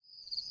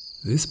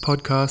This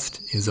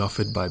podcast is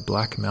offered by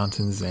Black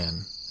Mountain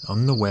Zen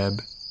on the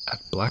web at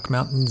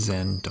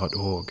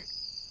blackmountainzen.org.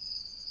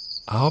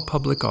 Our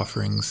public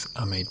offerings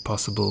are made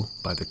possible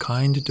by the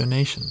kind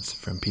donations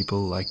from people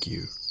like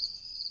you.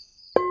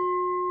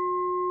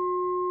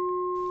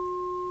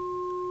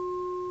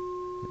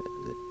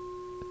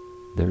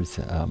 There's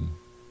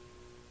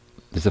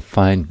a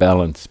fine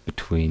balance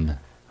between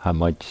how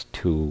much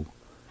to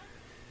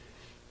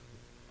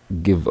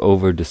give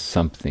over to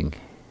something,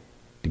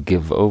 to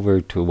give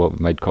over to what we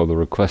might call the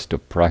request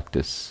of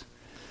practice.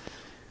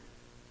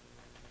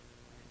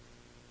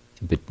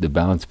 But the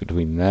balance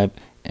between that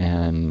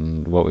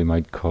and what we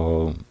might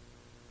call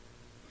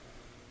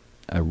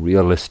a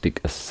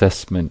realistic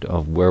assessment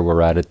of where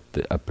we're at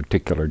a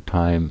particular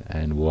time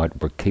and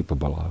what we're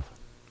capable of.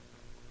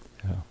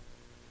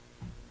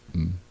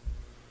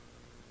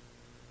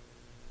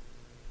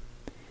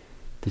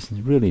 There's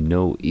really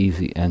no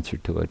easy answer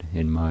to it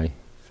in my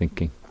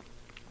thinking.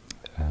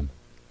 And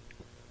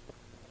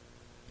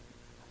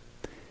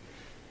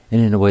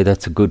in a way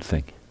that's a good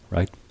thing,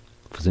 right?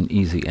 If it was an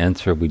easy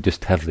answer, we'd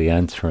just have the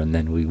answer and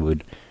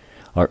then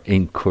our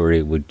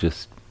inquiry would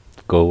just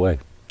go away.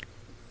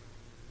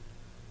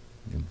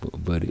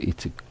 But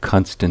it's a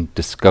constant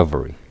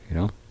discovery,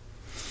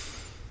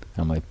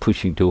 Am I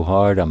pushing too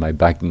hard? Am I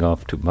backing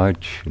off too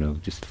much?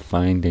 Just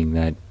finding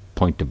that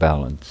point of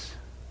balance.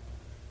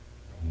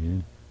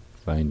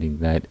 Finding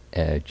that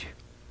edge.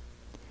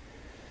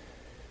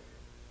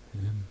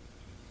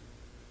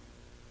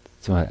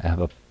 So I have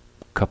a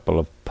couple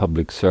of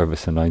public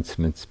service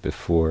announcements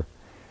before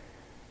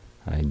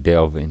I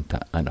delve into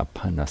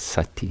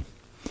Anapanasati.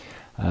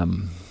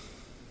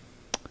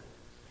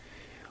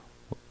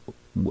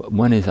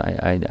 One is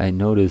I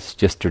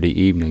noticed yesterday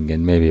evening,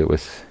 and maybe it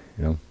was,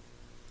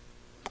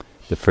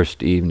 the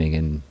first evening,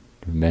 and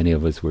many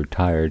of us were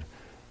tired,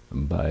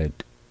 but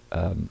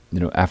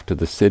after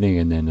the sitting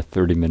and then a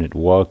 30-minute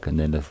walk and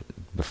then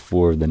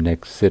before the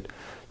next sit.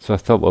 So I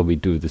thought what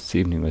we'd do this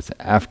evening was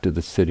after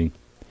the sitting,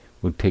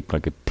 we'll take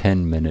like a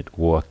 10-minute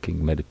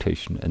walking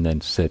meditation and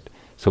then sit.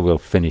 So we'll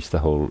finish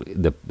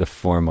the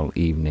formal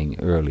evening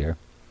earlier.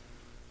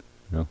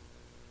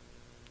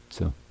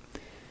 So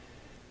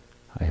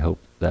I hope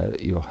that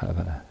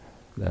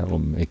that'll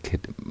make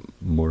it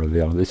more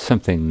available. There's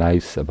something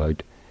nice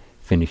about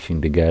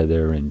finishing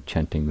together and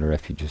chanting the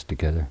refuges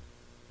together.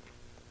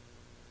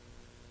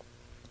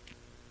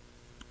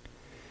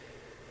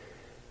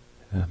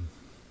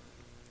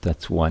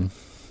 That's one.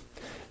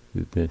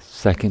 The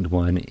second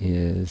one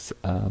is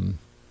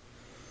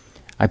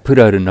I put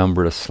out a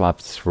number of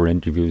slots for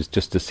interviews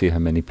just to see how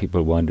many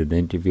people wanted an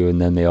interview, and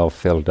then they all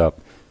filled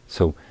up.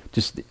 So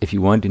just if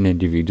you want an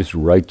interview, just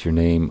write your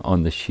name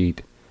on the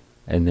sheet,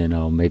 and then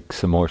I'll make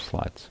some more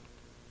slots.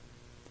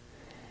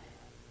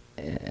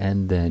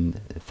 And then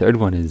the third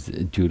one is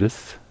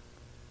Judith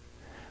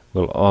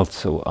will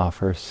also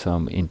offer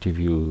some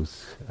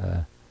interviews.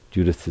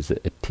 Judith is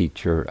a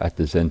teacher at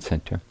the Zen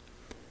Center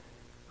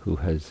who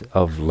has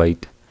of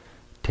late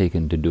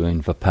taken to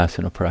doing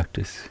Vipassana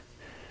practice,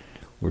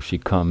 where she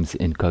comes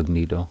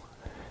incognito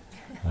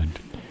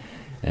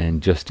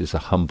and just is a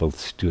humble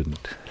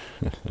student.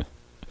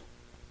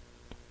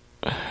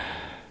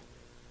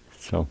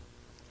 So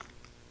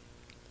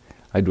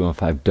I don't know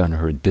if I've done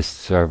her a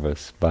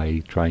disservice by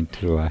trying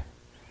to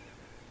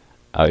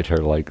out her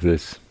like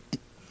this.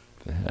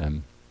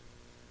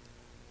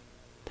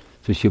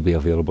 So she'll be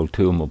available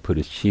too, and we'll put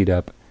a sheet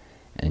up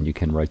and you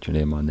can write your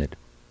name on it.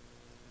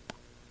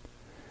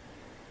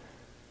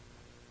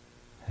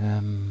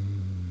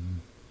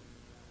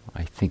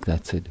 I think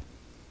that's it.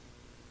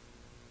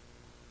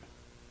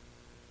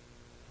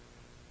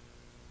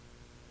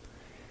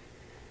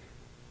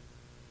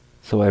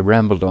 So I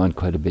rambled on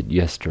quite a bit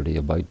yesterday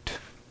about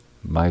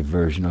my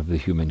version of the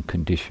human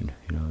condition,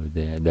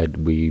 that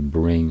we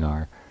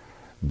bring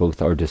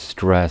both our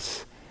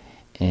distress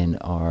and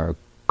our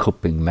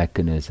coping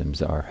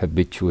mechanisms, our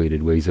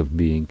habituated ways of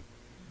being,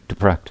 to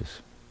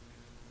practice.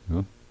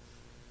 And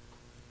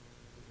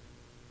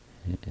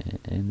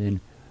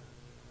then,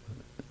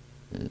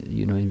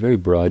 in very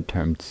broad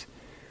terms,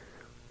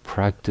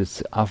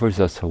 practice offers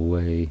us a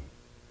way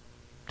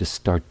to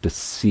start to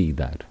see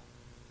that,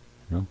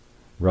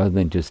 rather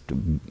than just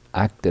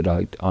act it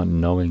out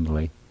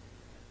unknowingly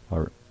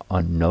or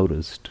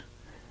unnoticed,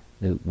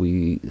 that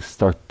we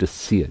start to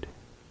see it.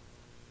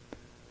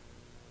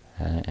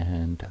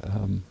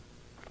 And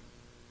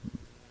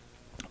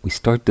we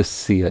start to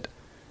see it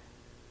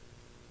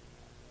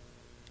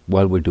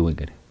while we're doing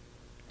it.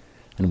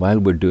 And while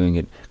we're doing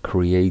it,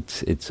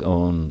 creates its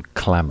own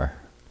clamor.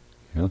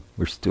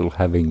 We're still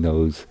having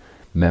those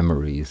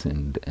memories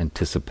and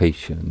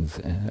anticipations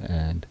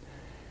and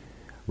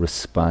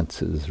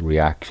responses,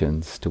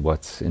 reactions to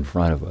what's in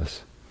front of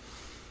us.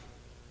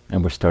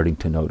 And we're starting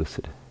to notice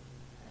it.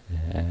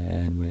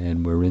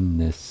 And we're in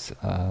this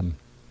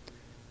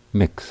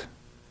mix.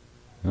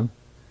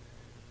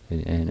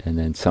 And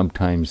then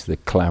sometimes the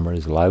clamor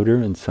is louder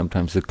and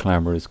sometimes the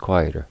clamor is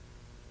quieter.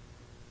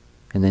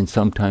 And then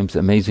sometimes,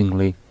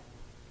 amazingly,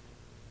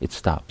 it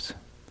stops.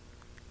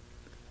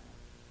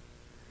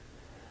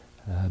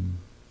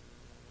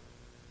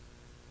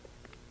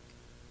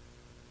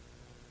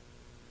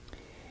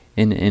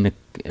 In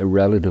a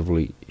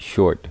relatively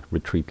short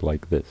retreat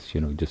like this,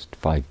 just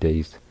 5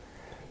 days,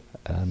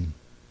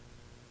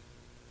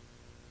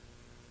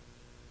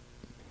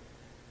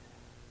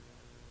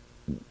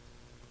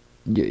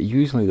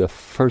 usually the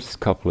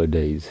first couple of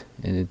days,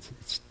 and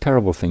it's a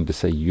terrible thing to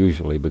say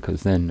usually,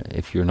 because then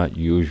if you're not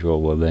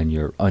usual, well then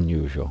you're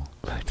unusual.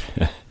 But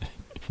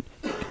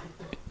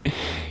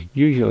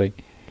usually,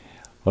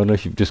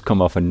 unless you've just come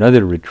off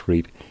another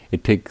retreat,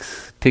 it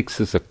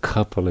takes us a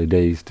couple of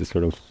days to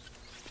sort of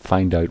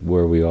find out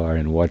where we are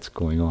and what's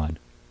going on,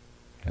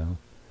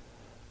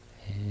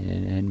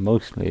 and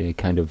mostly a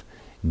kind of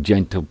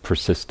gentle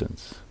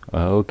persistence.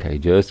 Okay,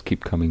 just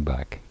keep coming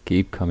back,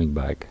 keep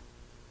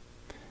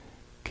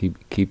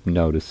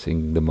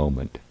noticing the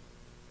moment.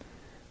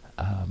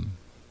 And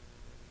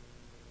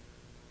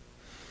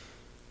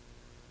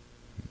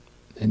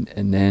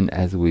then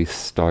as we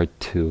start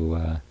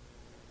to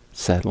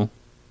settle,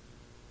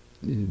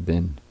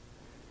 then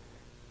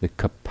the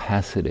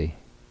capacity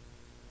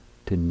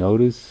to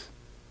notice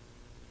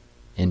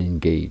and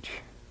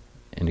engage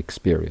and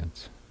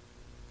experience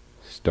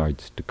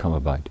starts to come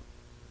about.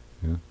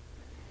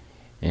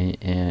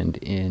 And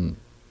in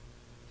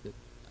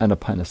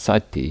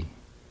Anapanasati,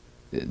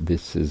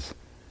 this is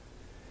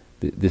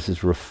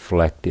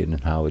reflected in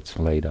how it's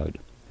laid out.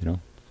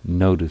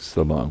 Notice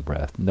the long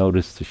breath,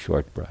 notice the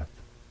short breath,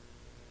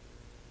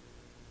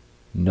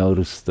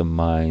 notice the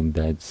mind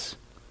that's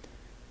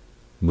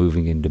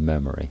moving into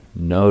memory,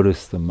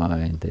 notice the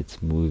mind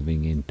that's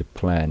moving into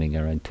planning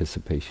or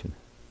anticipation,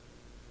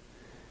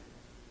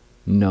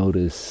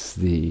 notice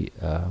the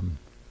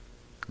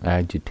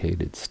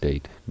agitated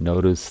state,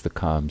 notice the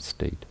calm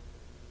state.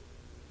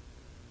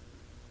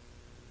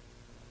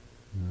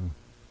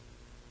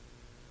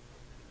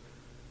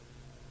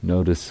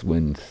 Notice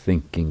when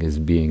thinking is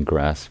being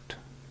grasped.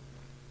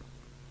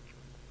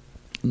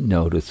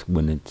 Notice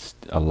when it's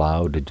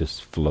allowed to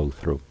just flow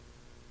through.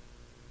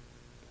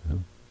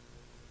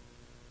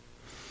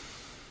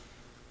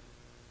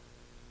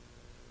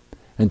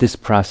 And this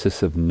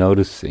process of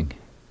noticing,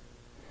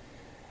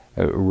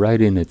 right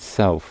in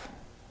itself,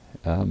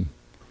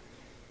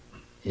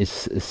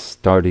 is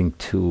starting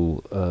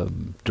to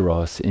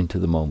draw us into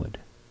the moment.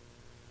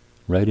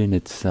 Right in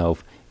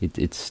itself,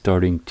 it's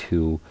starting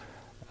to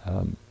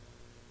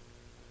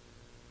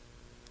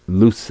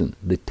loosen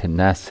the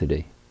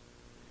tenacity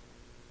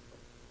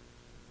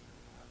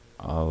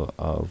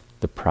of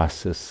the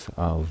process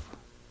of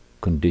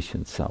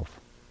conditioned self.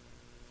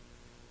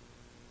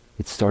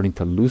 It's starting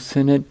to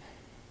loosen it,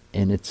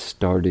 and it's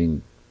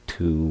starting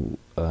to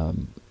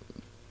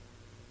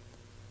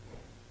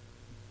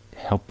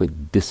help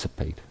it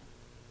dissipate.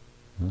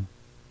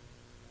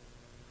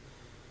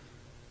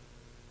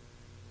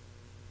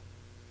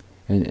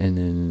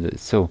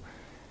 So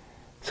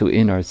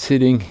in our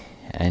sitting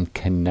and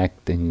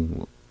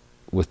connecting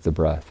with the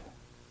breath,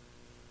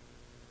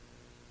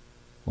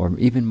 or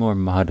even more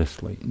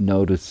modestly,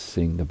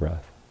 noticing the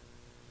breath,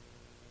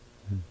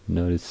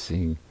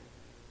 noticing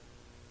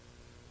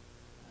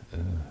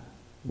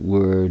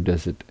where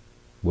is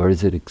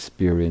it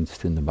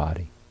experienced in the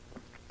body.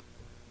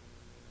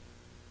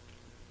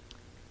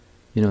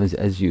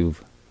 As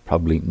you've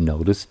probably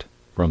noticed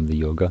from the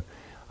yoga,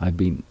 I've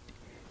been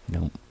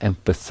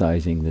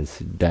emphasizing this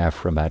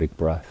diaphragmatic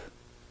breath.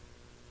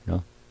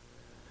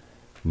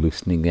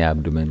 Loosening the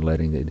abdomen,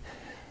 letting it.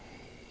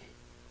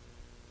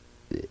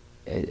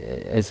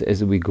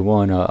 As we go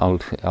on,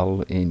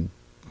 I'll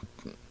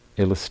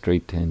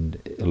illustrate and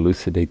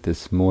elucidate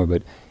this more,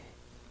 but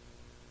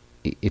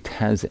it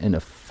has an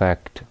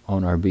effect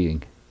on our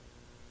being.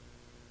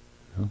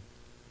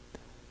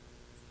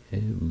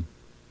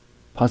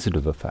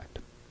 Positive effect.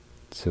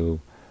 So,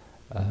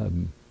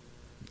 and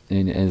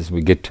as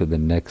we get to the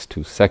next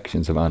two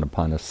sections of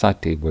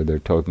Anapanasati, where they're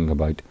talking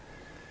about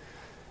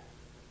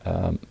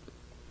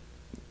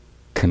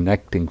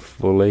connecting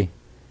fully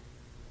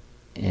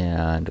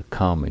and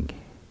calming,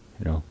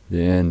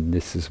 then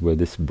this is where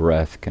this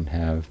breath can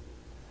have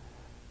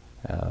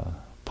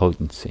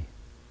potency,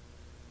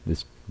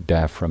 this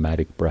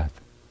diaphragmatic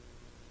breath.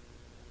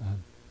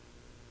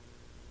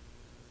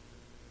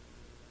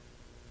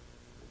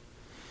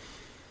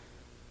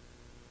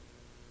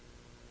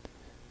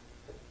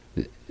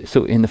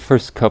 So in the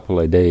first couple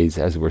of days,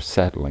 as we're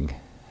settling,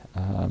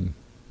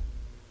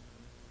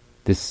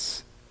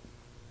 this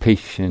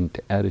patient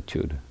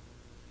attitude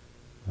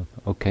of,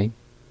 okay,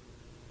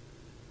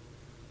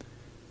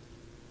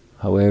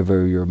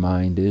 however your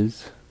mind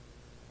is,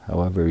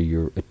 however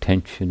your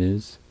attention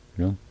is,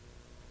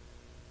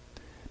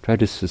 try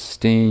to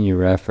sustain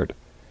your effort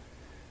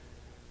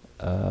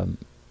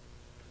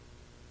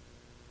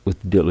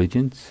with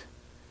diligence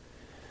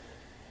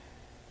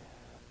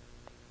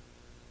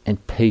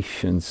and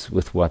patience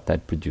with what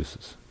that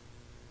produces.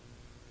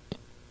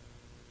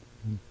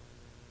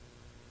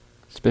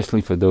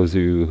 Especially for those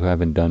of you who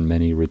haven't done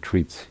many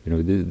retreats,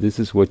 this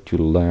is what you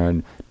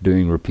learn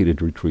doing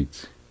repeated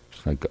retreats.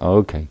 It's like,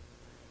 okay,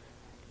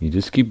 You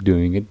just keep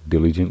doing it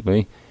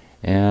diligently,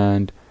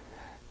 and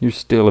you're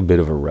still a bit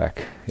of a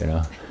wreck, you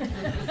know.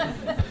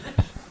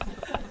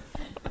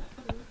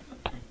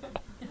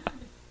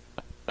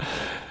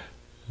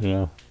 You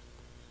know,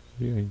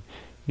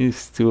 you're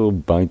still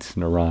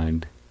bouncing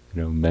around,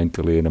 you know,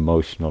 mentally and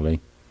emotionally.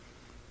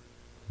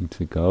 And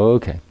to go,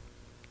 okay,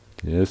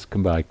 just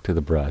come back to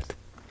the breath.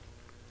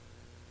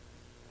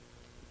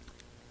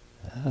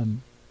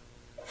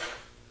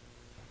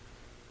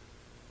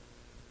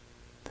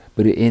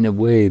 But in a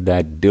way,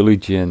 that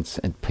diligence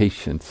and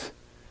patience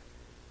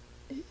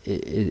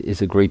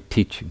is a great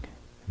teaching,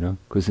 you know,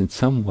 because in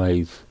some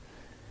ways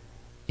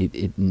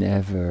it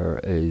never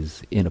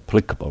is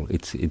inapplicable.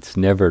 It's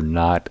never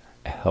not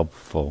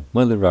helpful.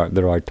 Well,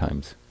 there are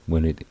times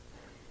when it,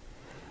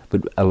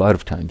 but a lot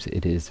of times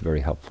it is very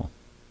helpful.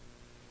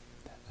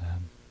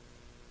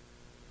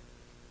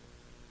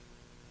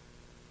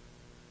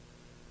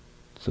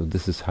 So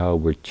this is how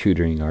we're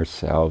tutoring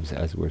ourselves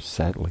as we're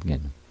settling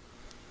in.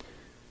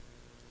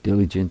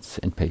 Diligence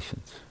and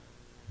patience.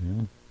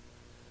 Yeah.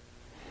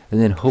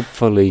 And then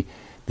hopefully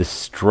the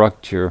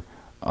structure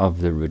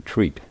of the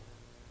retreat,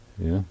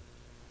 yeah,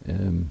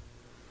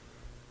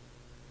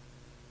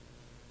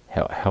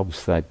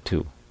 helps that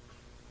too.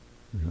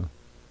 You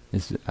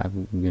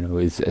know,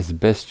 as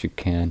best you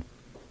can.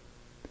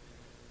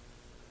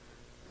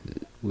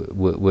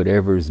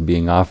 Whatever is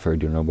being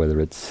offered, you know, whether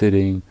it's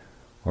sitting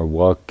or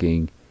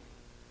walking,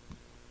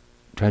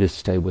 try to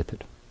stay with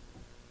it.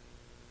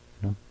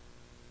 You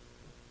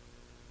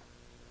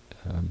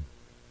know?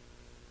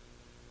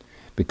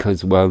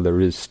 Because while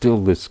there is still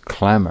this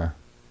clamor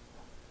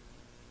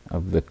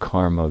of the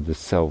karma of the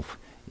self,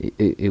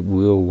 it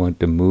will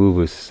want to move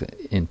us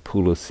and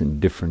pull us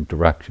in different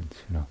directions,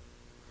 you know.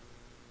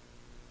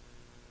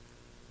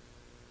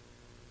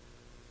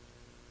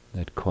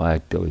 That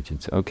quiet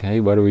diligence. Okay,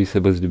 what are we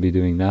supposed to be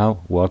doing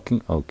now?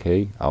 Walking?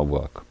 Okay, I'll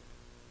walk.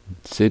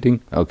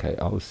 Sitting? Okay,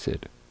 I'll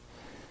sit.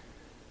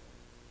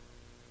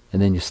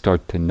 And then you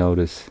start to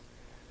notice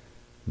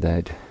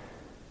that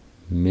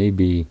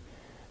maybe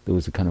there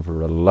was a kind of a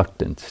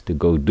reluctance to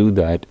go do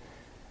that,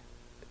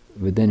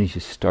 but then as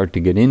you start to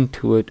get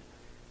into it,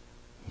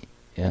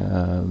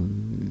 that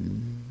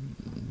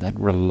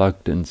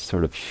reluctance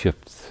sort of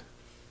shifts.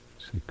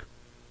 It's like,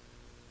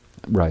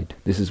 right,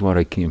 this is what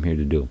I came here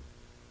to do.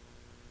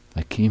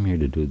 I came here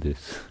to do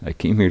this. I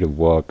came here to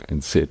walk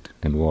and sit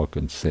and walk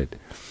and sit.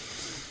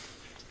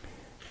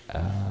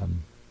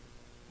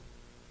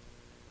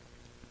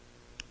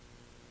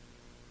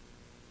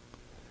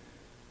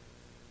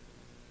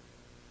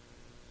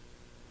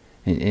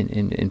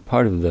 And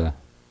part of the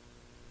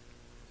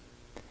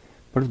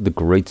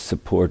great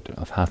support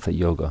of Hatha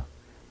Yoga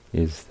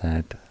is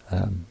that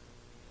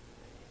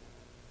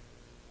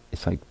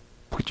it's like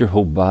put your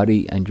whole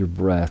body and your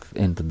breath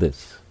into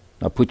this.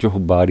 Now put your whole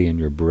body and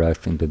your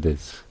breath into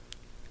this.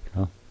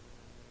 You know?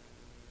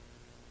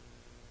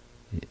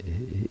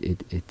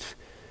 It's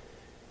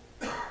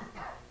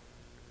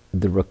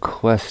the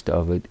request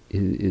of it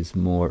is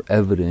more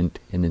evident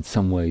and in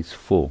some ways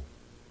full.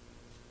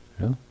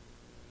 You know?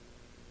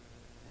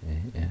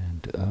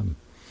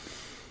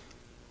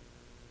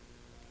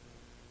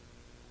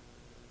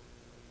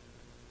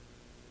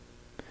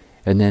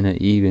 And then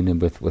even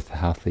with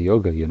Hatha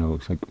Yoga, you know,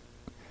 it's like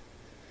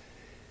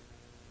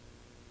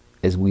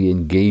as we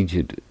engage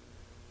it,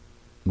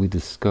 we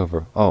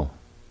discover,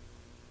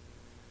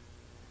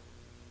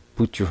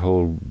 put your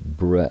whole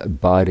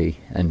body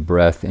and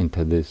breath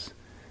into this,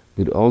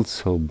 but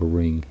also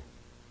bring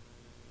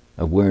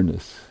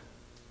awareness,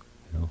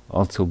 you know,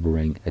 also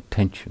bring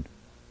attention,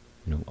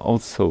 you know,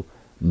 also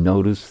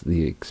notice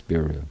the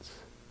experience.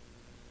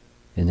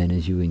 And then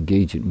as you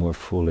engage it more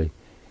fully,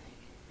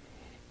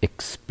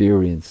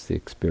 experience the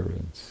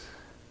experience.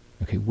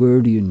 Okay,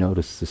 where do you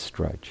notice the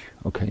stretch?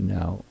 Okay,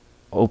 now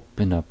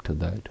open up to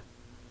that.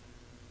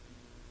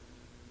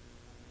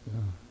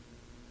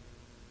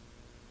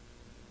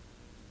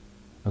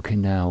 Okay,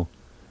 now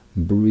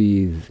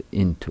breathe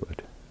into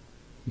it.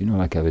 You know,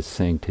 like I was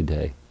saying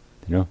today,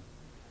 you know?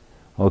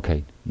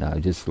 Okay, now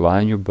just lie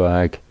on your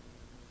back,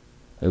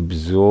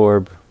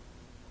 absorb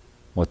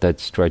what that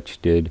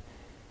stretch did,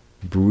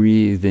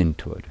 breathe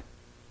into it.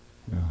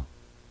 You know?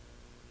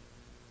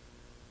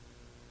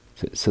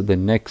 So the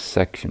next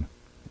section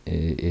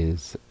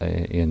is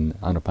in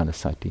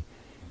Anapanasati.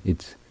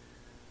 It's,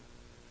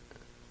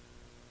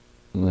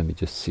 let me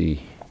just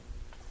see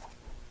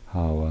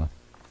how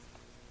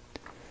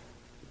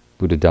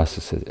Buddhadasa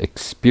says,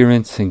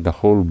 experiencing the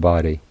whole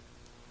body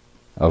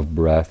of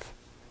breath,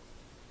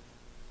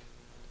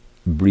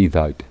 breathe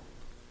out.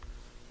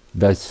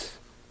 Thus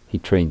he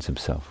trains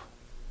himself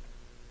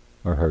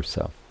or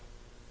herself.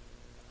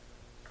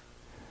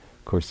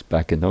 Of course,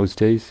 back in those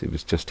days, it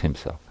was just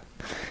himself.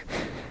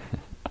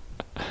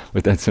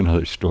 But that's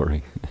another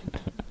story.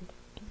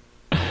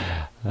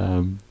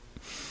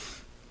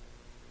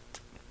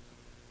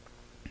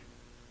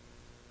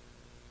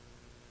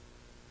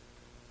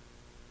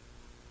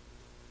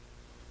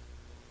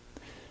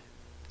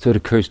 So it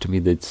occurs to me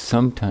that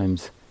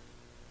sometimes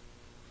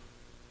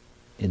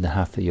in the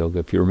Hatha Yoga,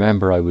 if you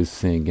remember, I was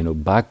saying,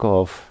 back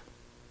off,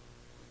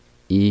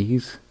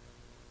 ease,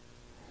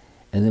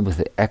 and then with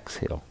the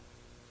exhale,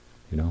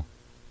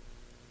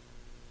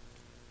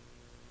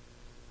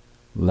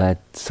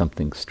 let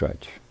something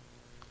stretch,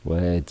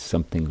 let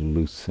something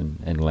loosen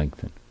and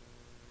lengthen.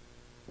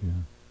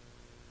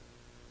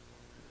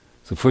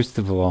 So first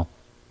of all,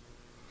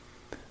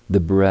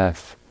 the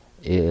breath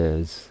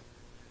is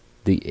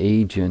the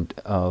agent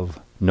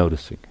of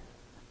noticing.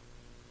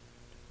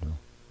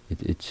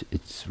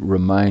 It's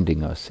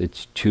reminding us,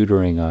 it's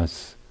tutoring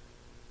us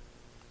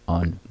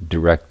on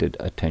directed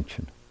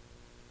attention,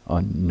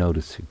 on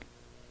noticing.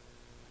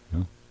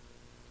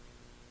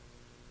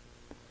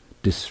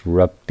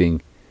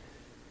 Disrupting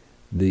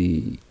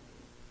the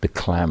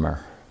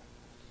clamor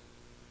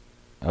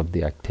of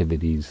the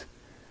activities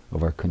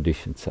of our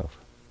conditioned self.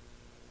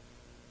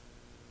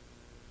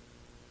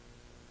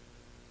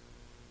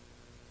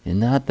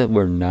 And not that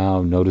we're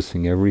now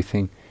noticing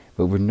everything,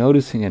 but we're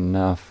noticing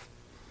enough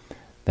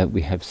that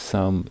we have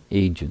some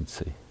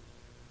agency.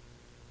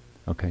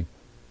 Okay?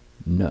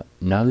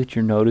 Now that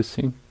you're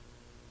noticing,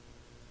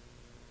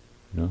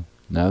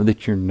 now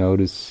that you're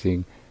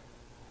noticing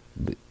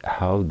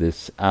how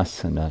this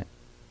asana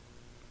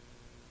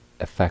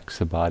affects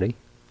the body,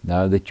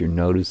 now that you're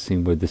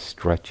noticing where the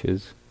stretch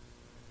is,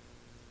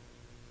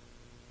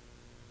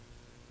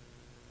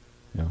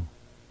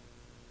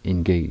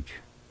 engage.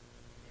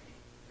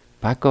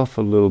 Back off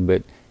a little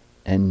bit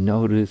and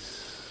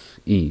notice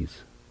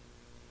ease.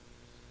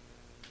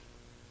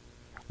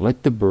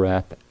 Let the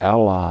breath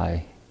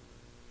ally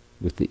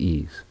with the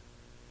ease.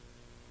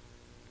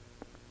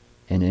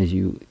 And as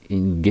you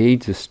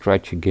engage the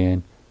stretch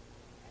again,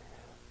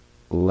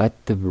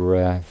 let the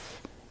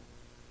breath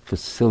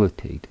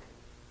facilitate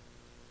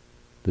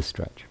the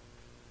stretch.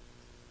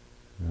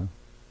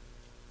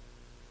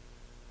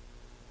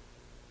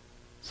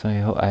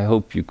 So I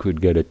hope you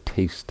could get a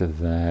taste of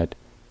that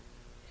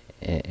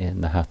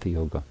in the Hatha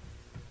Yoga.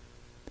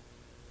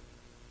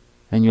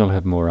 And you'll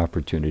have more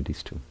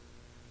opportunities to.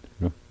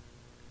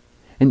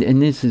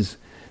 And this is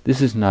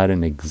not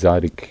an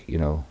exotic,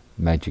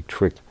 magic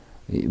trick.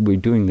 We're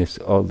doing this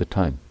all the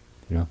time,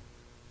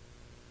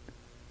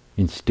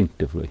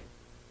 instinctively.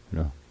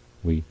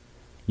 We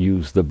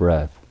use the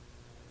breath.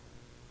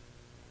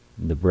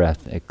 The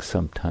breath,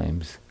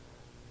 sometimes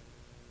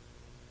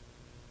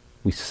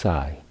we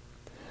sigh.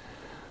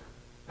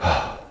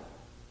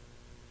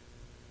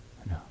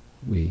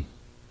 We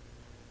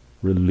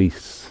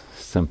release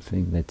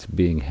something that's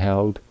being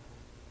held,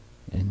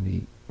 and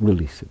we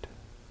release it.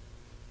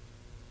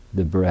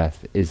 The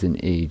breath is an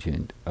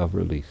agent of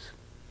release.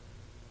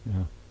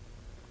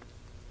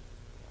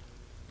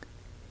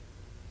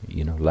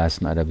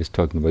 Last night I was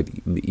talking about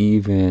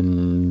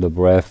even the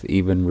breath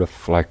even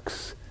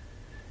reflects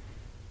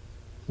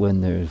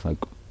when there's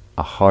like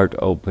a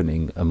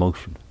heart-opening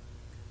emotion.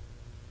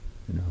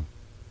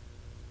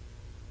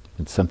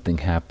 When something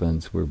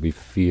happens where we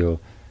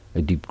feel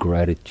a deep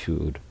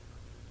gratitude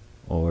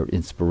or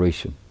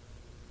inspiration,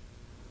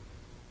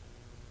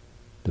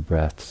 the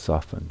breath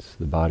softens,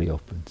 the body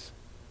opens.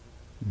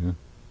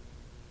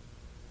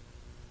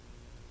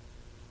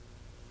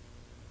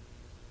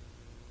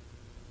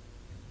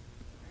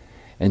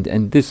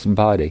 And this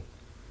body,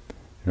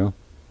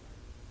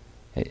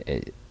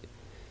 the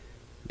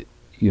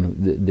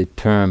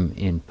term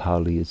in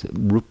Pali is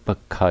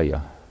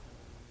rupakaya.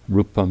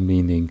 Rupa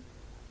meaning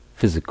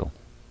physical,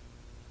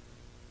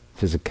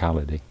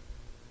 physicality.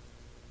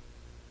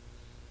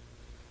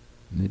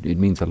 It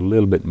means a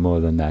little bit more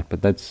than that,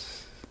 but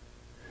that's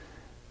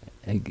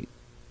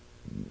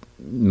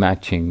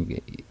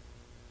matching.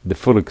 The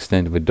full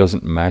extent of it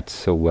doesn't match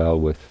so well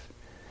with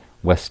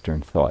Western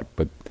thought,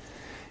 but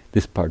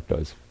this part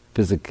does.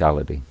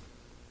 Physicality.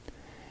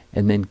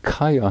 And then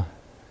kaya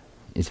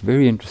is a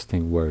very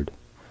interesting word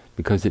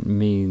because it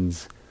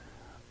means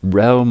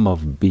realm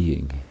of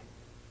being.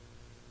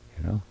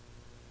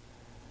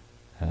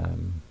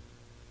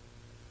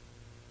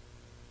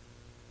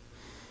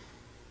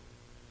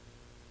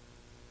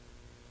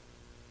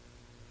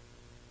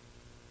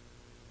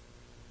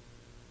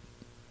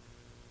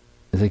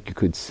 It's like you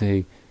could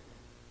say,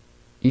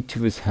 each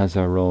of us has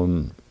our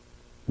own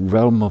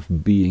realm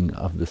of being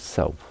of the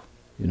self.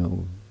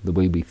 The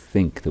way we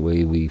think, the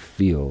way we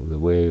feel, the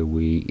way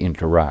we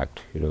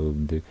interact.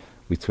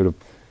 We sort of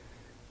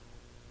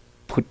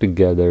put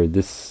together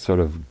this sort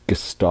of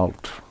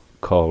gestalt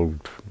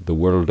called the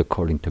world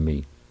according to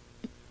me.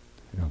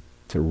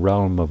 It's a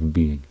realm of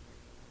being.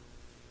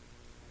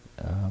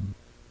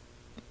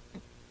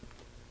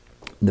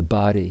 The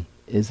body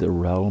is a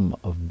realm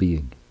of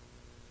being.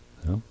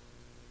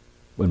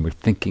 When we're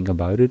thinking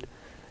about it,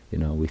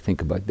 we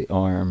think about the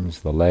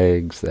arms, the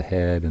legs, the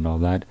head, and all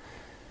that.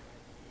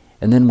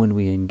 And then when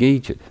we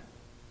engage it,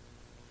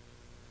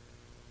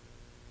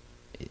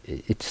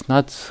 it's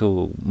not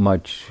so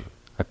much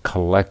a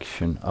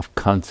collection of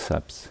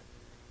concepts.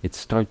 It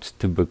starts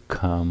to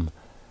become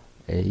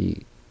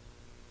a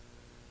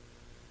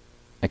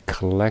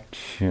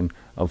collection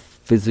of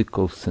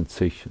physical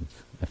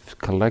sensations, a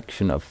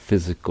collection of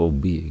physical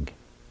being.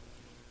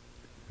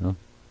 You know?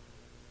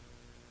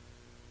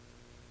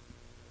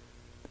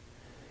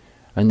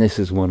 And this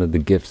is one of the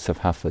gifts of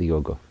Hatha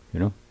Yoga, you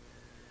know.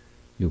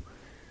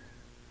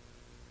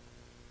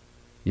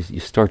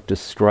 You start to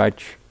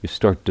stretch, you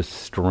start to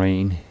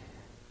strain,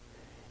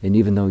 and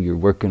even though you're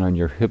working on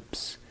your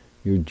hips,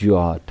 your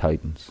jaw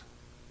tightens,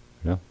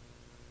 you know.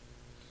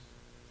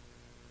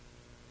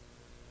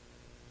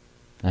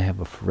 I have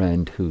a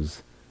friend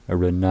who's a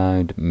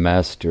renowned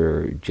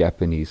master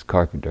Japanese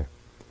carpenter,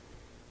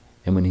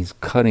 and when he's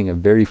cutting a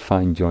very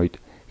fine joint,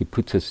 he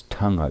puts his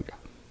tongue out,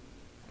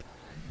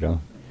 you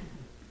know.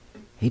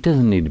 He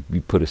doesn't need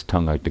to put his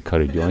tongue out to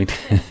cut a joint.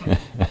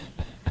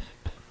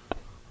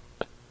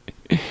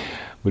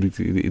 But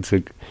it's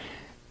like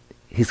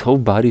his whole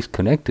body's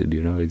connected,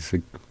 you know. It's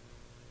like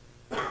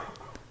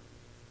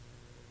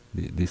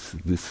this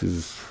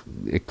is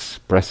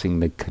expressing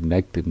the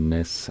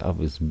connectedness of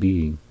his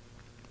being,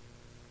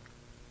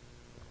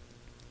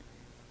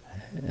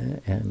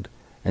 and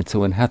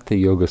so in Hatha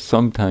Yoga,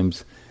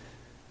 sometimes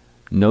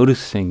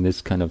noticing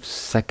this kind of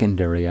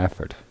secondary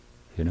effort,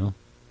 you know.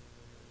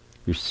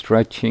 You're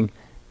stretching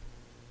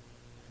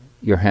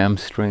your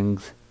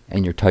hamstrings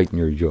and you're tightening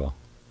your jaw.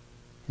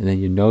 And then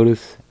you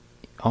notice,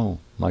 oh,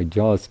 my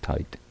jaw's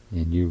tight.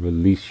 And you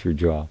release your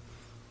jaw.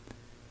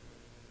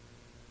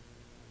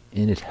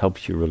 And it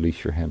helps you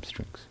release your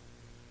hamstrings.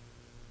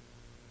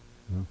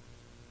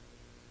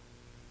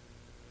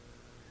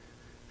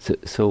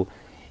 So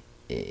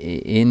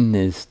in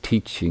this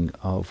teaching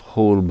of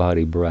whole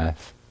body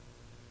breath,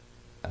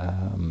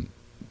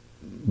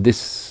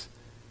 this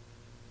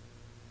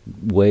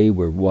way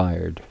we're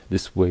wired,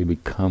 this way we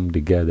come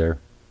together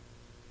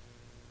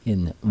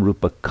in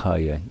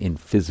Rupakaya, in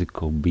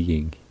physical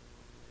being,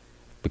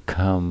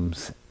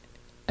 becomes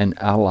an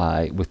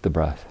ally with the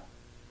breath.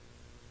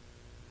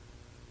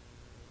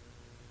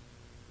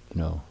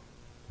 You know,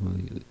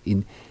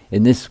 in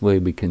this way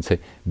we can say,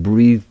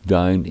 breathe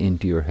down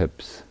into your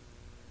hips.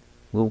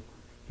 Well,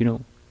 you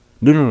know,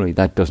 literally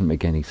that doesn't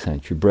make any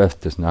sense. Your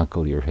breath does not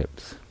go to your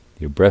hips.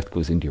 Your breath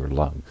goes into your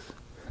lungs.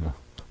 You know?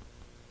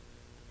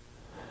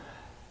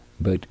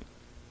 But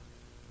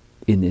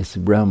in this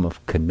realm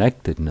of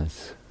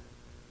connectedness,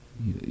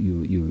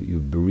 you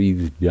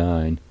breathe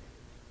down,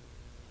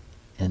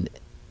 and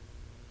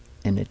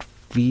it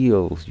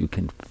feels, you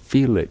can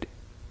feel it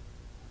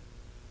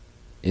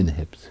in the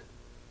hips.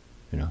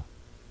 You know,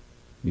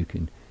 you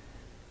can,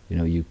 you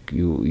know, you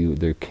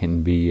there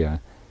can be an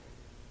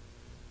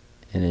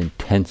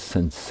intense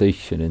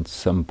sensation in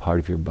some part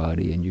of your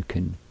body, and you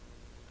can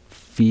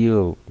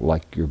feel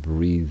like you're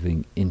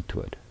breathing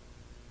into it.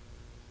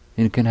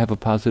 And it can have a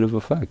positive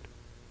effect.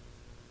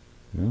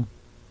 You know?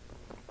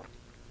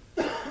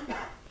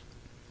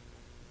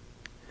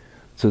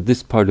 So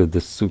this part of the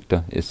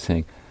sutta is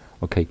saying,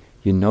 okay,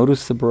 you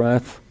notice the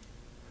breath,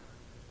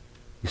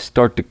 you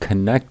start to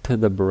connect to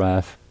the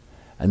breath,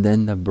 and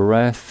then the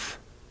breath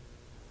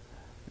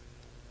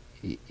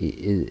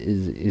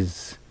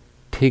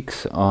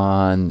takes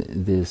on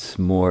this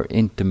more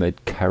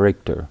intimate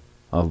character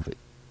of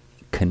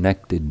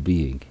connected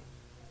being.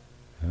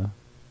 Yeah?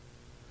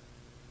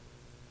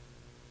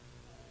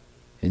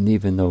 And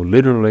even though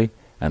literally,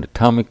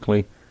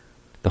 anatomically,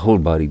 the whole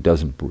body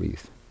doesn't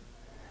breathe,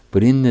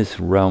 but in this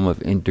realm of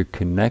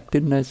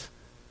interconnectedness,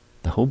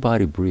 the whole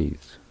body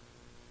breathes.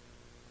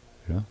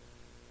 You know?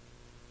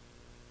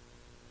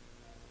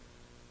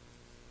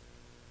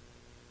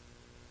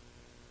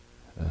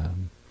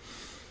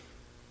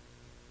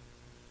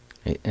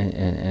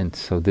 And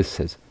so this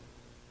says,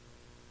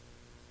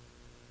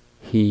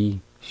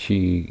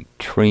 she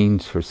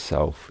trains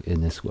herself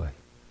in this way.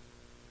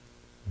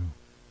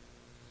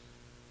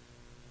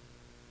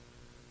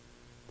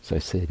 So I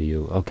say to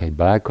you, okay,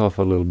 back off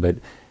a little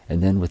bit,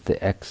 and then with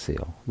the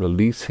exhale,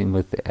 releasing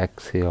with the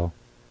exhale,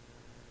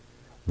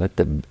 let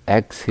the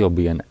exhale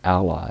be an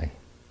ally.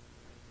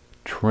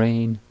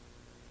 Train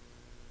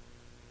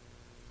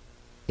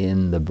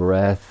in the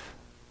breath,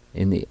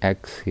 in the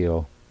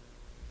exhale,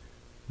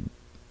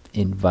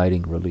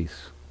 inviting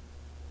release.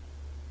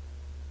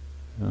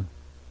 Yeah.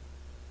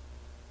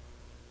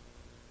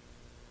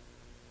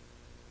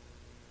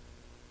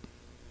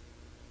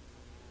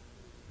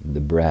 The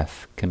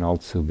breath can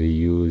also be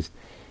used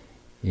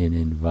in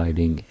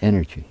inviting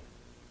energy.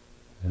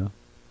 Yeah.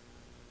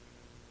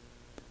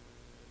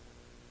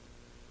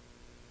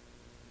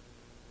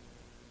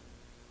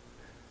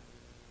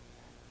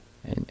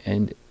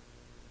 And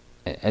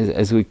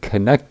as we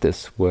connect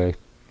this way,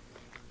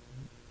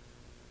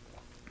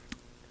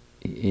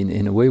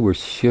 in a way we're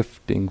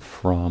shifting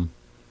from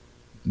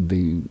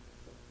the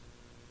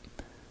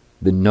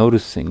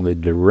noticing, the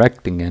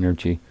directing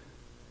energy,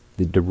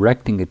 the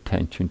directing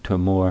attention to a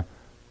more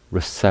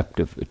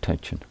receptive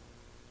attention.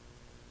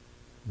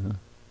 Yeah.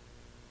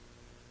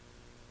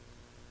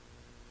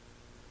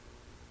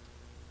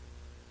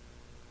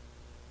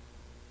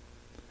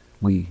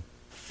 We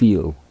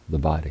feel the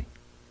body.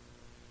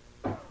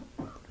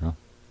 Yeah.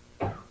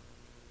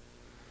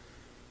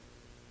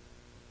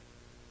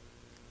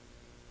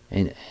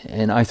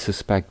 And I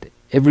suspect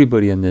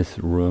everybody in this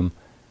room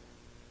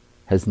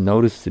has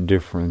noticed the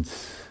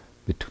difference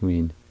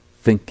between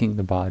thinking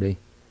the body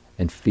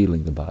and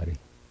feeling the body.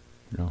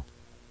 You know,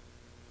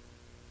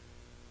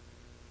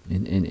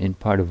 in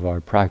part of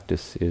our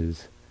practice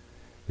is,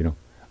 you know,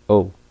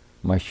 oh,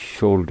 my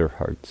shoulder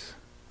hurts.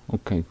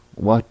 Okay,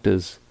 what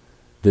does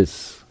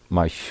this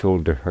my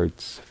shoulder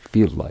hurts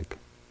feel like?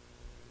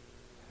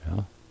 You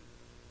know?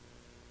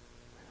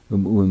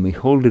 When we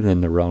hold it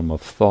in the realm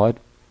of thought,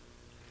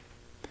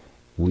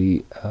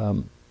 we're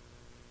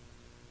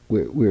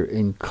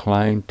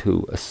inclined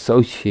to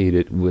associate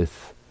it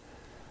with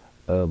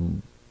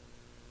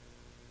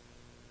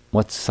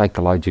what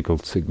psychological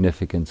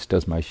significance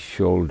does my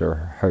shoulder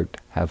hurt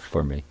have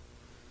for me?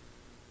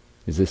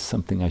 Is this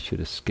something I should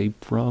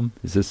escape from?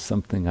 Is this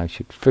something I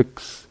should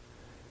fix?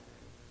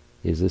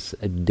 Is this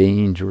a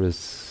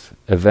dangerous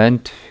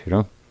event? You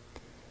know,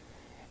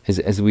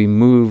 as we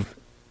move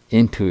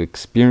into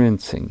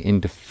experiencing,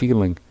 into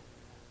feeling,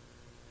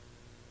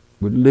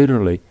 we're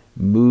literally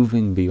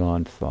moving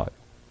beyond thought.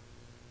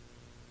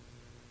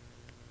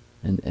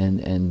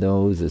 And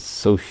those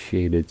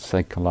associated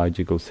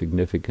psychological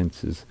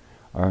significances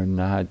are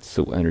not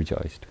so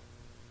energized.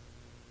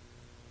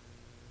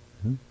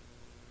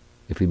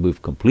 If we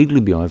move completely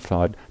beyond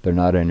thought, they're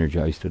not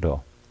energized at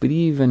all. But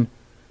even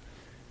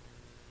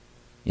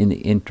in the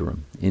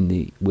interim,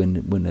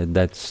 when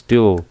that's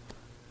still,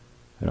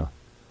 you know,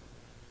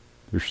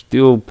 there's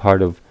still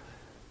part of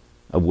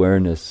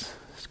awareness,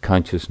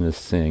 consciousness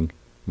saying,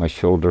 my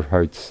shoulder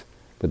hurts,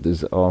 but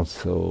there's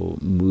also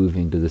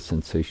moving to the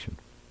sensation,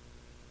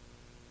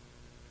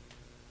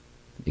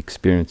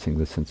 experiencing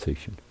the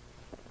sensation.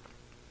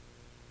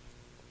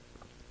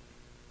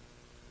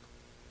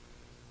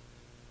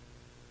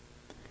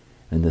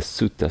 And the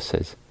sutta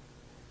says,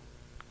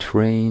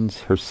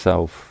 trains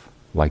herself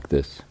like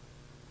this.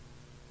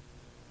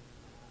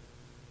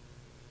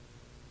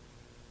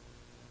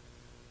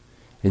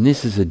 And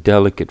this is a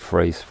delicate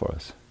phrase for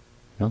us.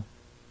 You know?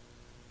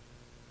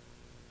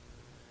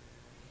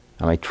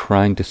 Am I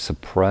trying to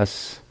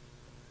suppress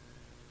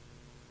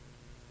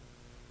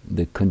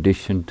the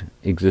conditioned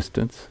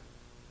existence?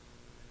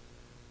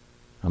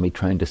 Am I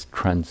trying to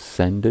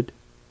transcend it?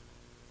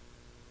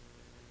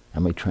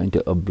 Am I trying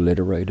to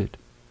obliterate it?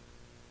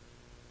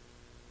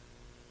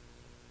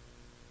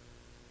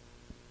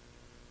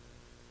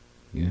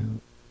 You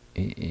know,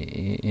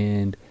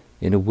 and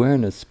in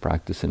awareness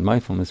practice and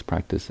mindfulness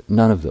practice,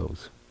 none of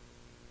those.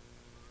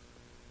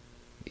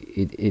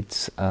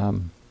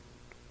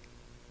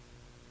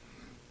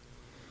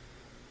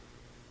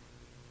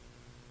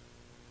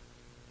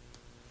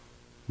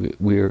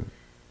 We're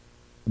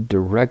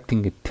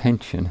directing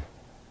attention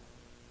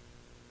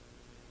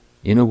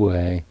in a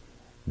way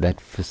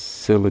that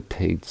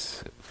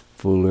facilitates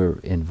fuller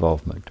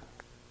involvement.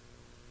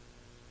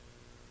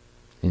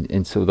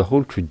 And so the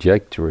whole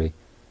trajectory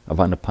of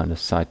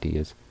Anapanasati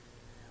is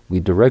we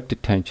direct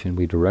attention,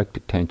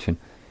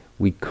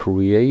 we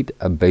create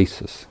a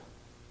basis,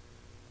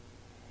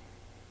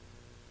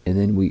 and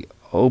then we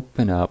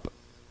open up,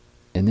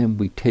 and then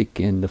we take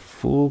in the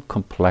full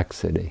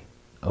complexity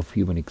of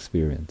human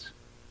experience.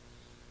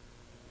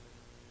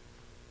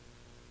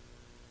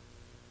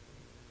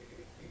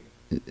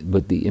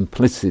 But the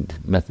implicit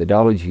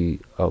methodology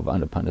of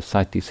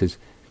Anapanasati says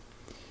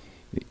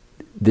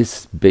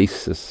this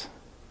basis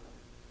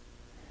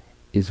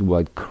is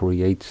what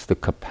creates the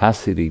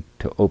capacity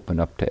to open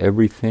up to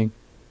everything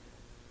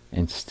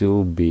and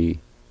still be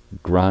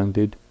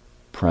grounded,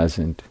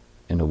 present,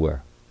 and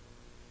aware.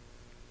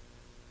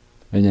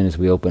 And then as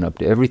we open up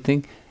to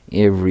everything,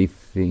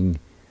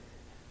 everything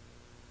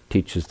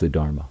teaches the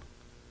Dharma.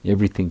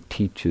 Everything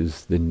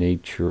teaches the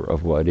nature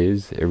of what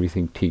is.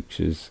 Everything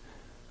teaches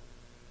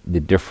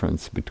the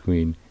difference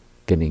between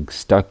getting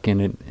stuck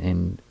in it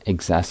and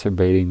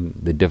exacerbating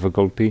the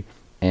difficulty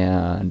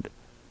and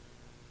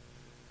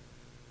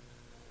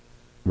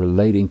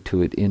relating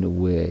to it in a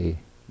way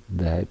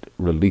that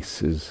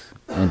releases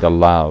and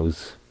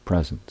allows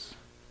presence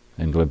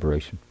and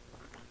liberation.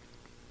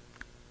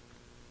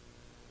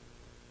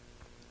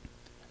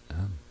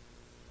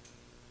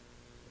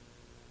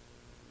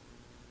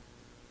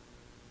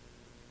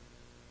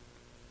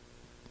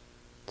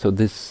 So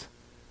this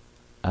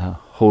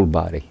whole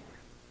body,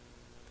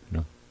 you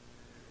know,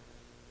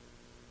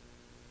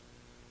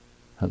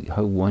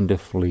 how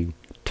wonderfully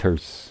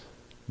terse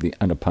the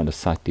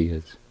Anapanasati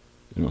is,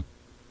 you know.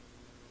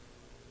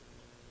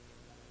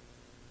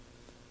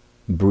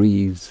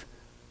 Breathes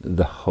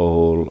the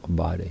whole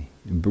body.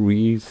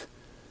 Breathes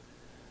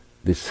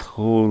this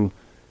whole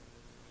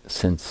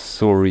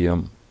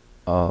sensorium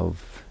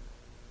of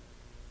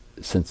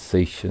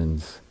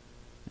sensations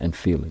and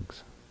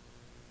feelings.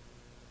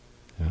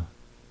 Yeah.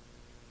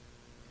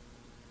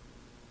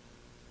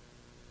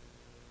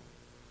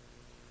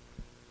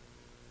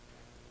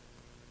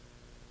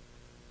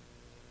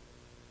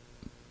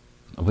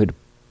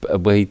 A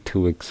way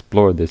to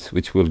explore this,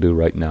 which we'll do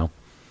right now,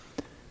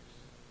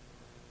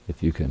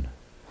 if you can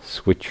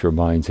switch your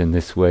minds in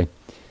this way.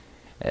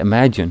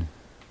 Imagine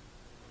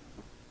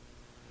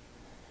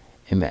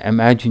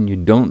you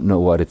don't know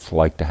what it's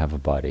like to have a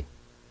body.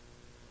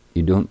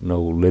 You don't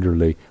know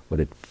literally what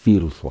it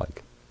feels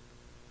like.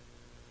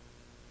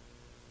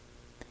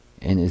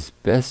 And as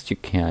best you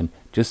can,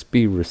 just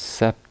be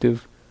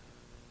receptive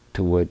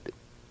to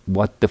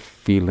what the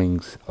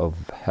feelings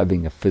of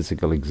having a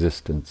physical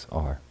existence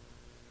are.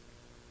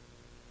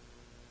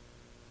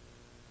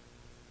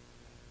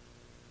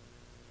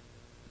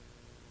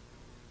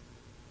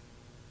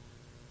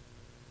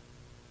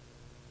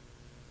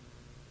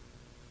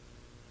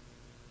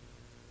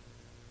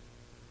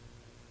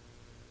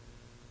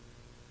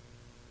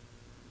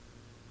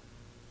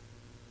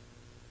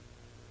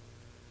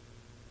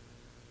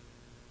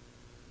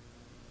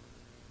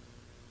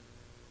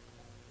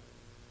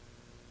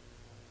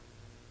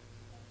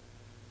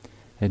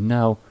 And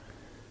now,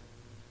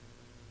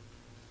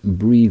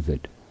 breathe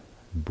it.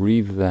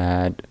 Breathe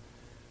that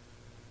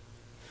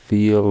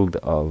field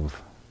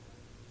of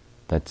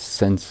that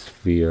sense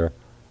sphere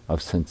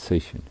of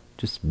sensation.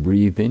 Just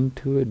breathe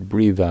into it,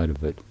 breathe out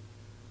of it.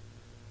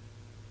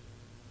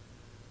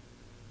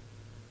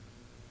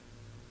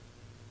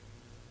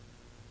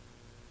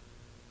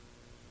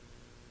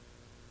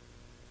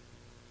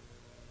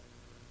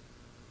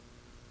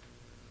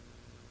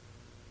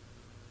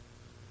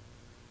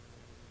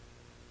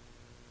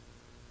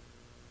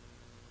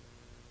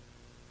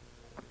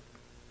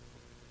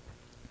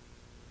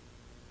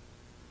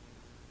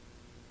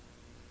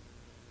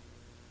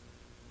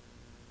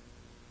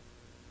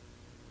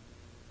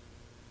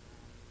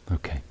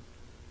 Okay.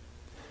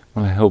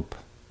 Well, I hope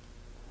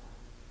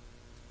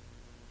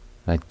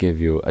that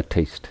gave you a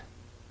taste.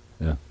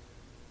 Yeah.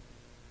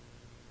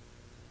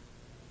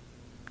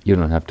 You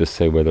don't have to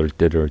say whether it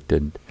did or it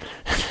didn't.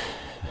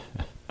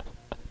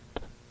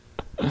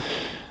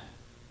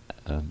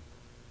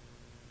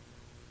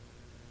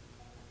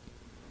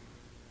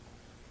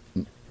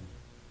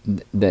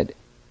 That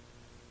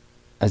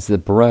as the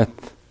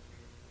breath,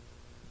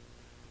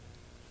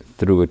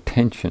 through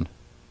attention,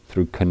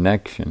 through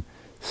connection,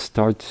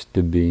 starts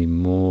to be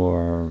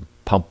more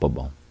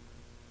palpable,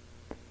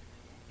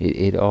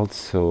 it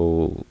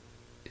also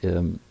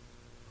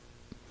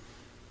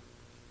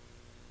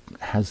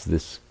has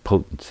this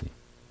potency.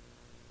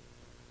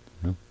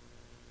 You know?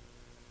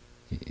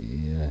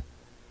 Yeah.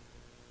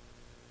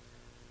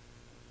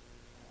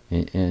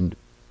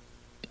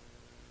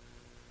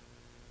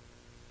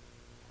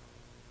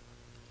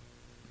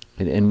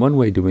 And one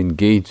way to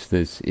engage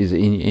this is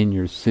in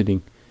your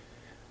sitting,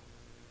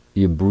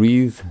 you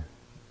breathe,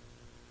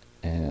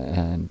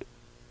 and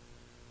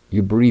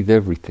you breathe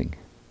everything,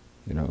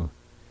 you know.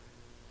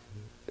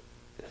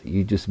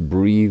 You just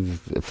breathe.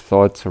 If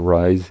thoughts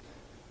arise,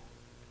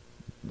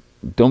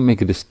 don't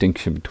make a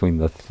distinction between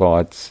the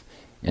thoughts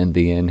and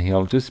the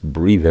inhale. Just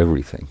breathe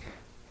everything,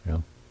 you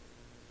know.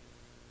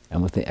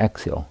 And with the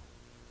exhale,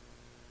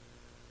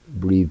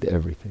 breathe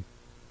everything.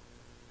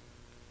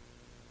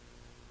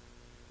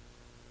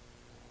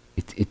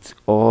 It's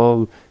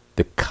all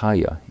the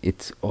kaya,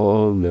 it's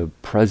all the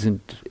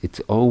present, it's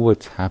all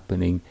what's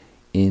happening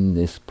in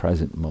this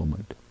present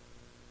moment.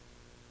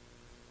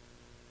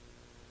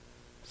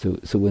 So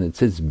when it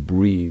says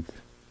breathe,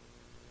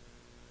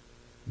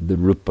 the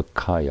rupa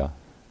kaya,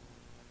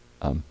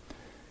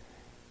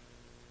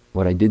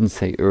 what I didn't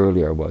say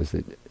earlier was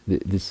that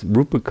this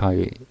rupa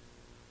kaya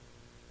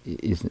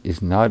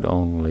is not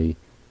only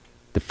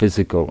the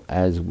physical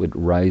as it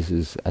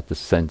rises at the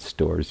sense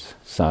doors,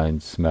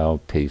 sound,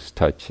 smell, taste,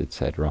 touch,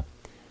 etc.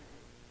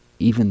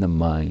 Even the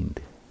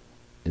mind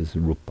is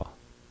rupa.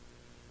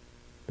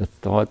 The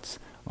thoughts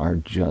are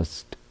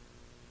just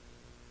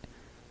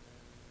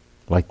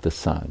like the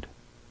sound,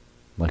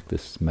 like the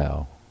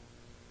smell,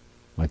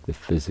 like the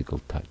physical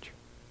touch.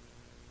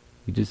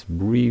 You just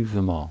breathe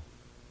them all.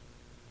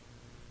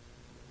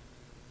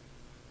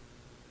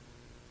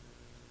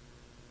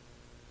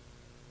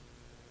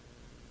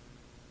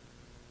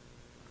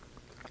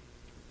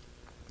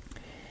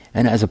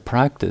 And as a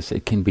practice,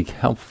 it can be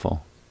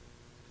helpful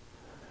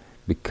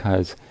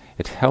because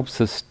it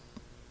helps us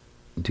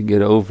to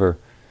get over,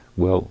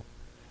 well,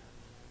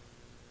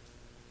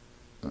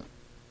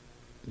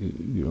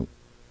 you know,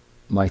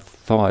 my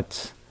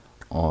thoughts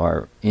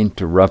are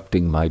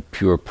interrupting my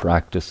pure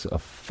practice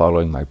of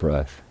following my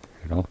breath,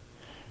 you know.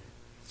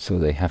 So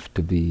they have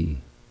to be,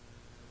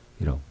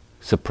 you know,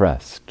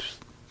 suppressed,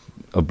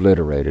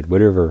 obliterated,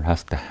 whatever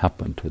has to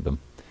happen to them.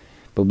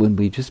 But when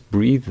we just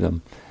breathe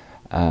them,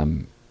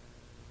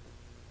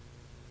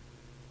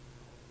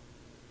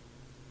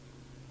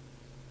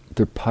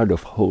 they're part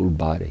of whole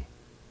body.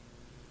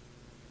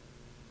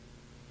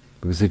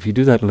 Because if you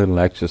do that little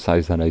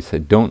exercise that I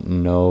said, don't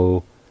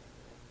know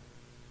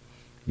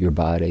your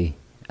body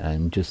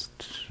and just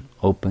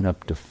open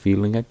up to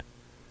feeling it,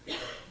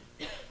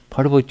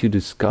 part of what you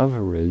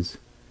discover is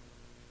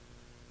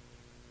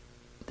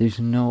there's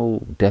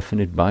no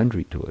definite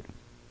boundary to it.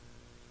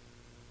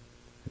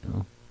 You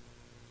know?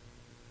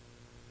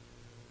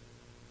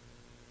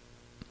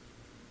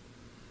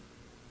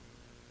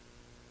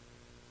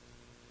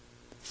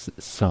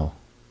 So,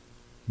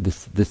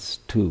 this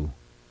too,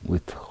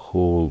 with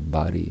whole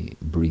body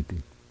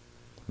breathing,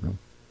 you know?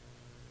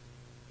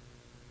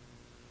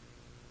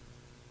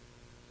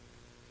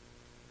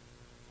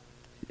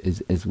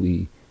 as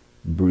we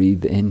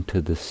breathe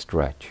into the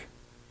stretch.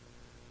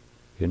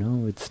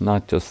 It's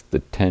not just the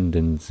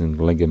tendons and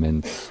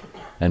ligaments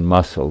and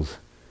muscles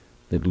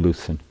that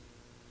loosen.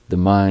 The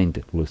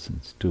mind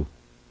loosens too.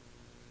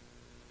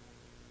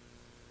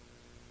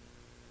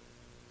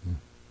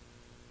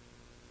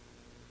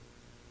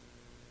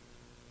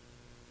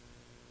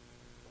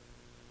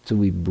 So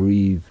we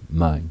breathe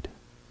mind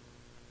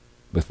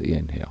with the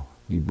inhale.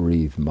 We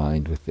breathe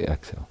mind with the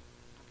exhale.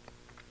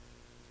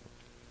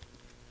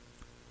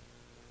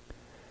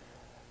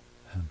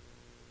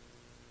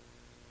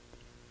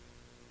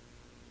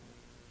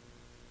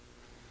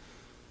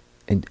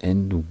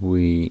 And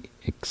we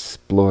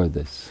explore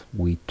this.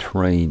 We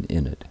train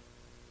in it.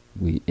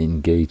 We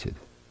engage it.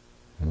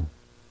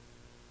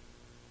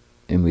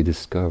 And we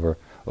discover,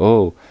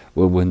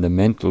 when the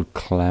mental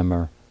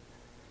clamor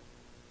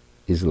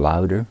is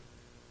louder,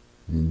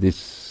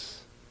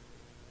 this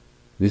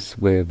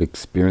way of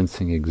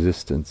experiencing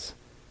existence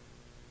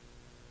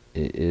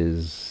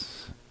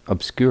is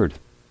obscured.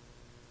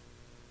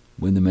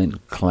 When the mental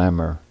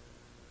clamor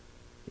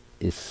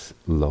is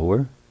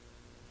lower,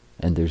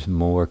 and there's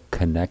more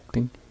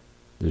connecting,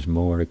 there's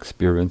more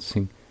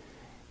experiencing,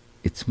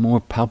 it's more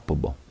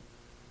palpable.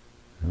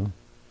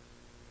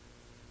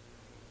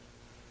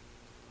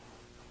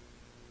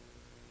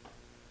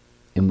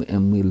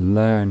 And we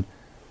learn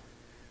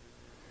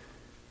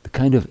the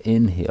kind of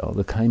inhale,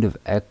 the kind of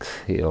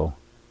exhale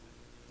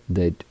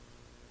that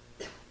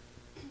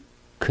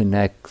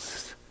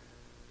connects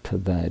to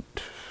that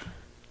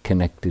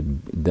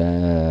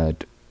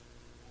that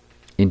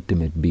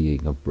intimate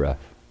being of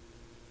breath.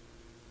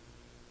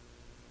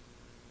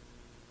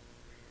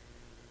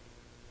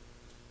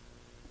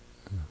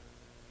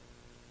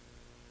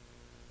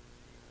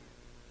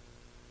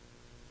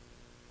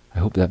 I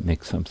hope that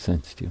makes some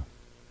sense to you.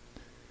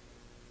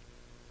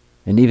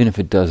 And even if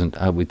it doesn't,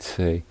 I would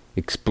say,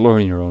 explore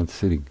in your own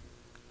sitting.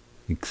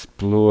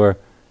 Explore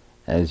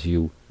as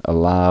you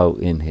allow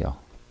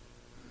inhale.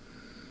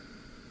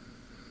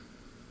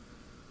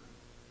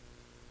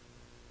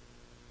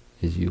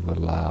 As you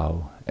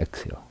allow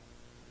exhale.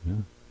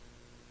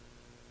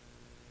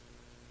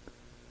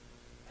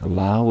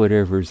 Allow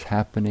whatever's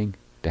happening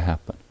to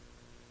happen.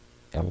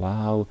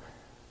 Allow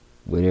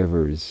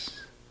whatever's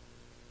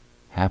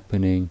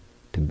happening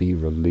to be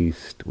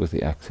released with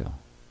the exhale.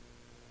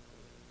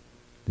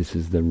 This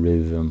is the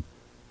rhythm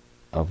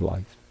of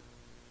life.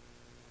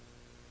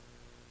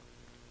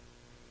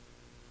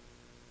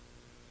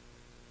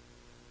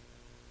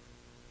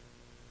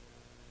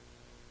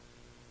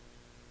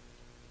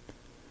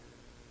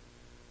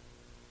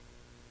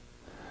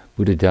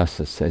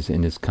 Buddhadasa says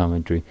in his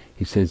commentary,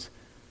 he says,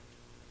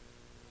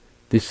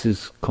 this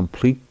is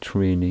complete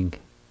training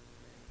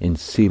in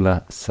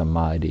Sila,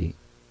 Samadhi,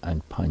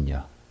 and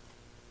Panya.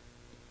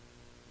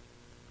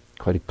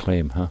 Quite a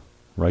claim, huh?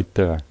 Right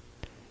there,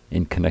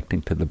 in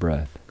connecting to the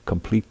breath.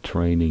 Complete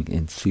training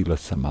in Sila,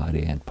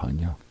 Samadhi, and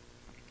Panya.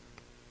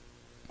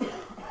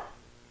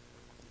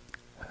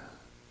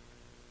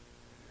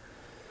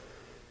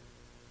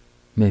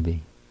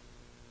 Maybe.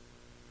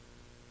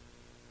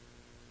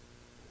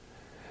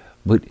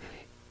 But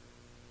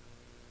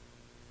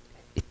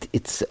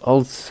it's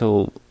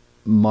also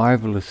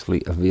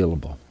marvelously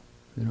available.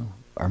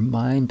 Our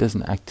mind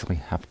doesn't actually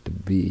have to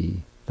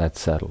be that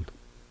settled.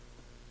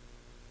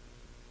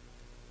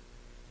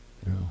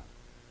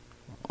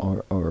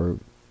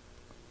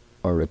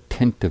 Our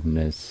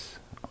attentiveness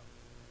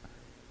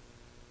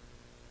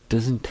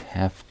doesn't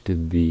have to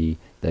be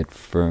that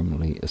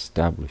firmly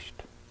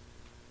established.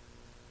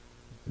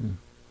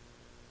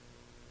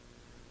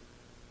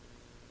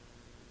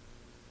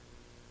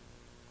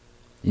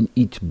 In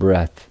each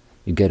breath,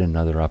 you get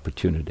another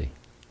opportunity.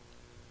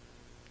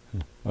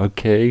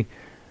 Okay,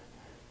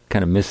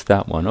 kind of missed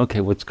that one. Okay,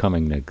 what's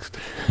coming next?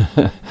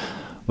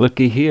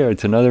 Looky here,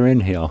 it's another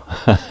inhale.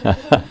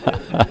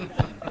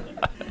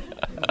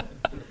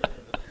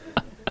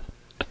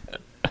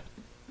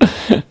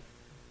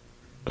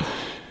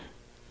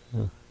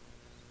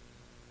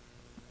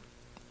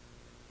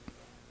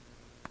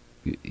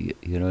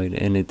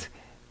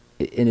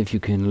 And if you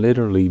can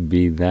literally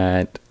be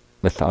that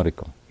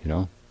methodical,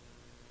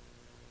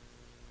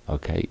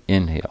 Okay,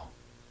 inhale,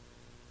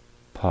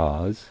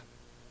 pause,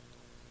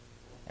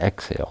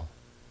 exhale,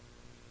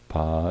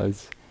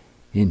 pause,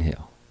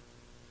 inhale.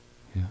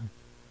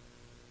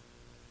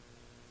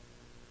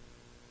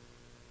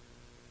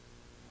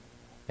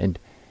 And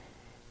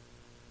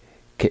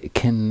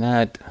can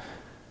that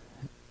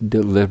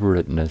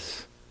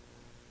deliberateness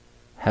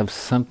have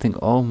something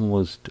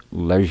almost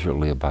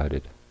leisurely about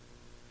it?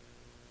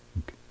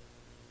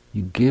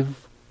 You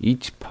give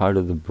each part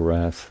of the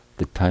breath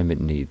the time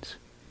it needs.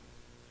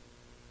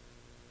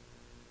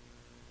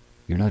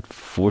 You're not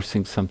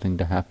forcing something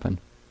to happen.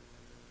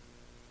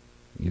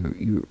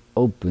 You're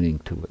opening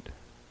to it.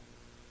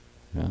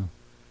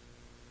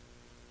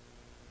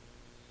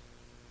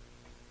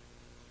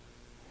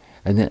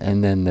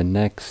 And then the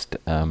next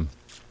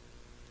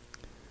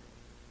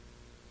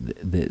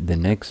the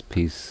next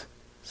piece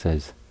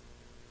says,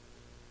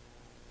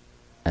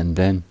 And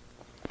then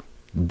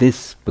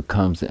this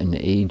becomes an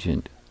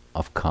agent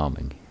of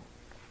calming.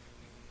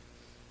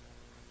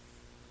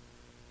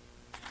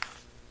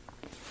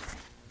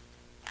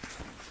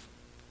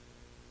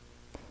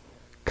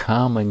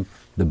 Calming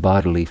the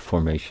bodily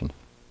formation,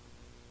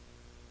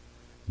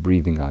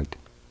 breathing out.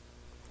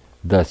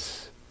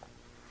 Thus,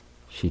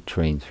 she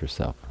trains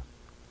herself.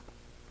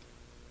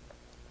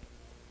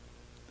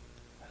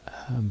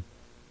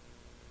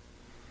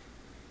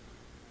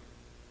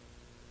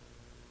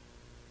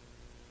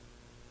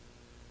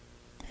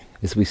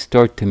 As we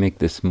start to make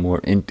this more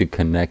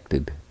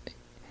interconnected,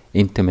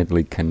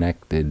 intimately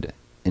connected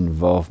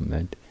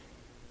involvement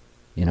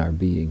in our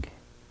being,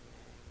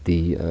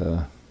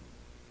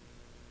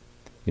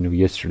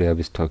 yesterday I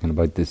was talking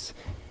about this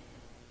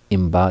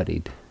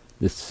embodied,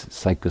 this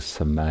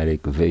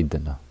psychosomatic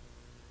Vedana,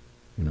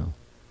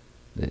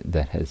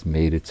 that has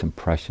made its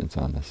impressions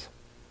on us.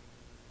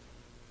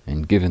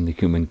 And given the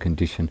human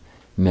condition,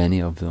 many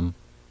of them,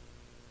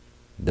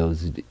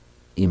 those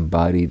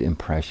embodied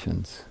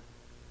impressions,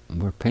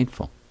 were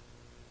painful.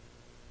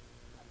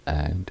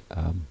 And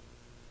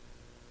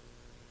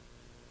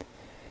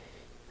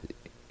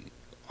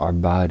our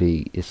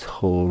body is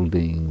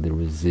holding the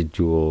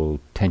residual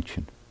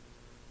tension,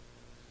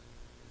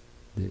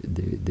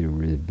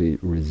 the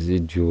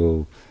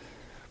residual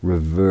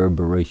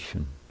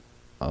reverberation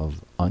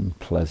of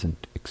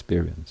unpleasant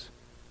experience,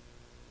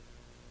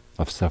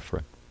 of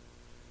suffering.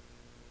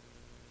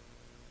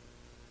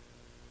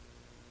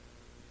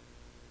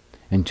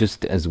 And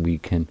just as we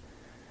can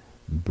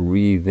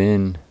breathe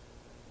in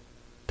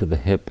to the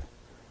hip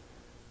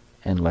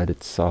and let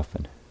it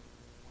soften,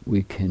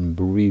 we can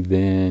breathe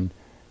in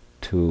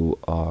to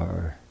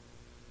our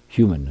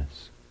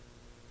humanness.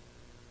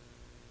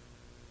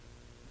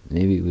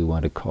 Maybe we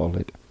want to call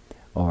it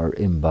our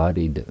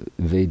embodied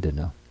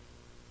Vedana,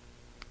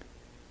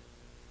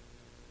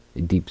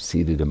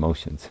 deep-seated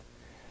emotions.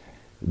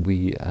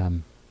 We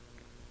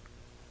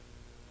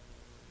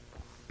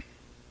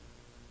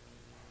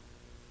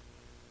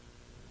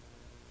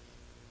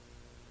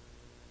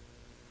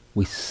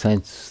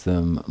sense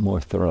them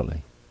more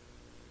thoroughly.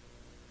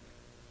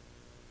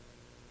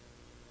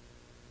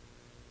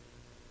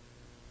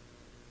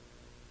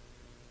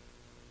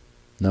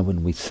 Now,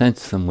 when we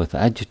sense them with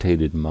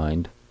agitated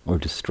mind or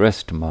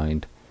distressed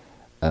mind,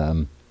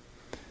 the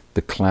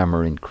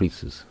clamor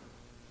increases,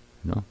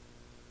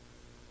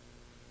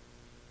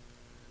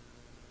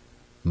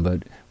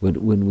 But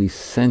when we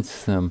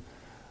sense them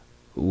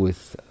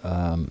with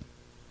a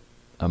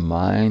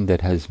mind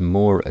that has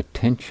more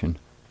attention,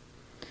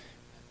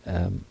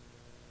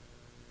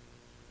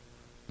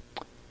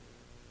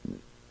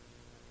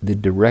 the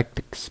direct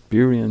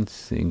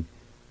experiencing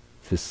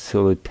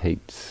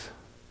facilitates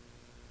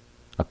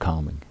a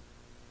calming.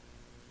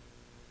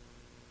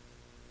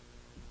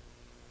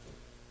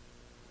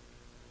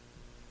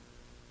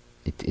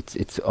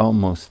 It's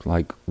almost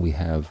like we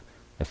have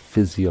a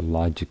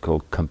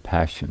physiological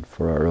compassion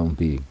for our own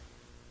being.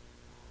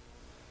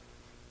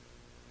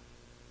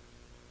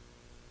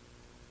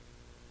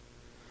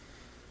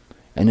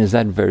 And as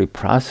that very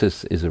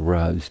process is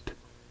aroused,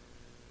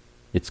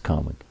 it's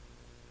calming.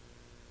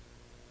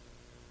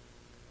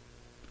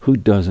 Who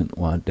doesn't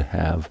want to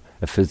have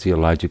a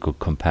physiological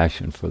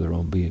compassion for their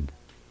own being?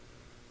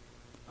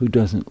 Who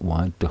doesn't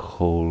want to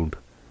hold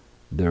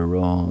their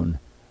own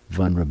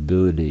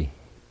vulnerability,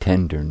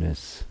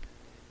 tenderness,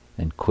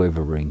 and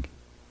quivering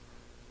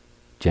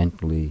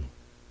gently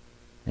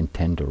and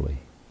tenderly?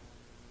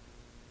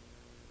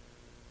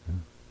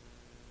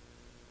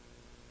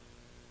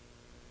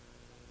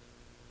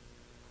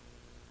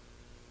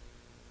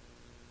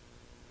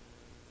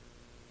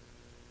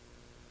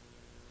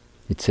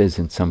 It says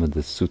in some of the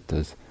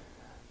suttas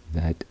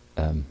that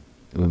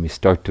when we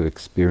start to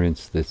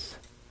experience this,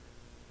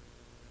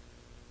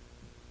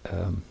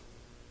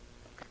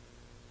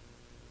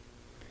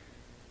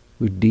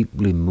 we're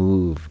deeply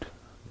moved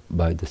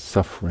by the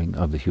suffering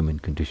of the human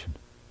condition.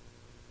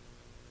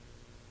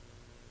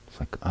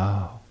 It's like,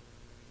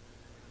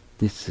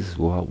 this is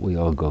what we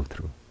all go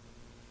through.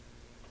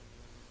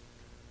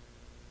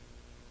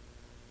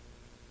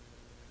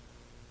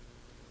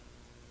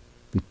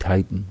 We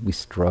tighten, we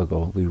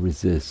struggle, we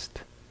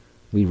resist,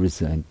 we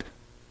resent,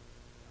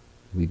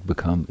 we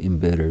become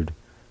embittered,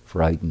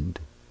 frightened,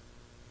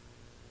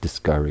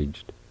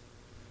 discouraged.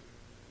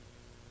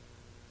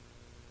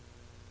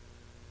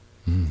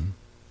 When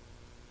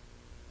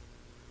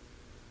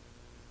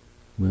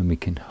we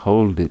can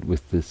hold it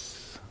with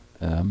this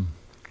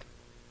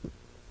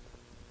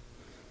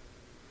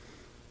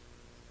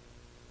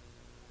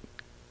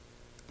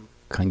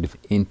kind of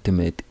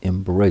intimate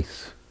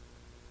embrace,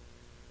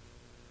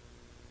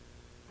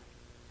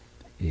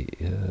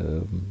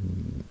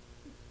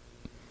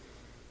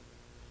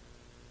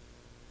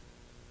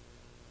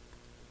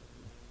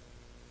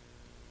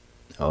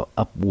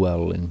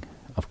 upwelling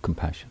of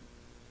compassion.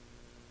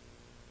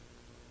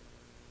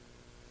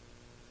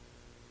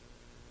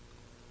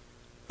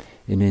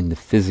 And in the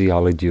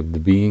physiology of the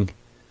being,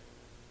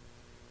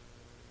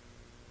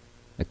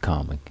 a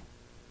calming.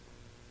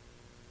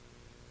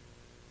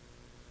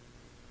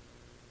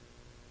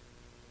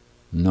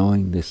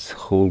 knowing this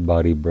whole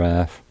body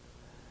breath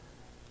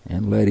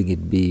and letting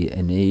it be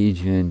an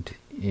agent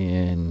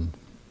in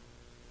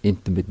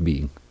intimate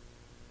being.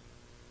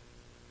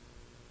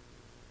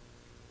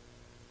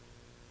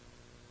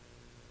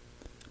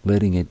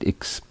 Letting it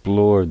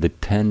explore the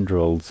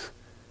tendrils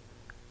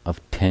of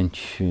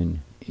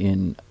tension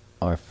in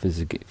our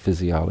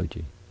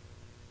physiology.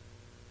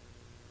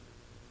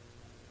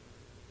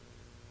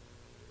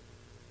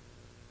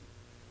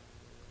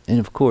 And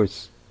of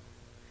course,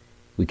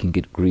 we can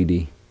get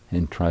greedy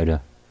and try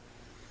to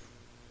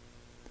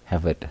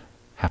have it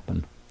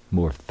happen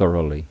more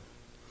thoroughly.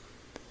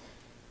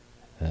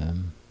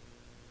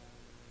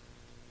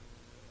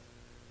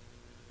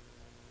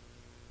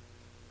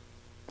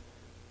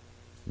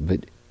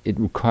 But it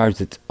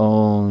requires its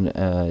own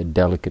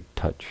delicate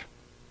touch.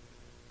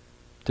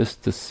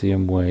 Just the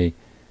same way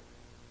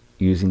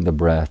using the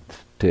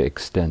breath to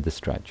extend the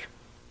stretch.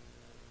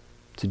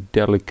 It's a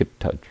delicate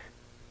touch.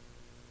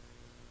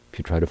 If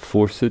you try to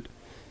force it,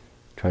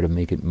 try to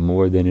make it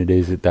more than it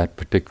is at that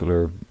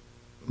particular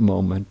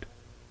moment,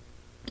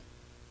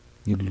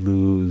 you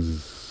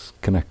lose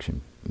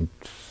connection.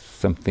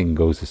 Something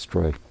goes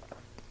astray.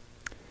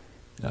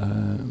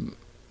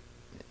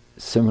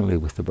 Similarly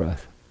with the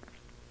breath.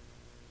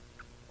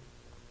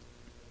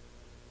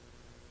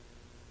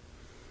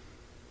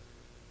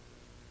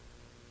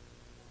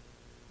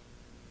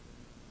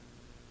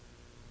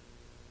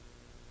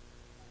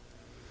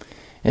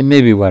 And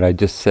maybe what I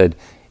just said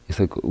is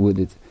like,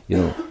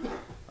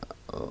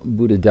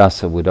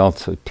 Buddhadasa would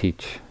also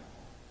teach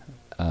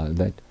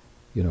that,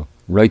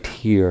 right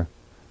here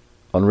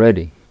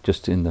already,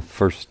 just in the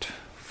first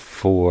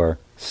 4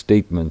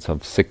 statements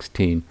of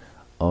 16,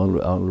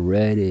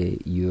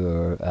 already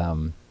you're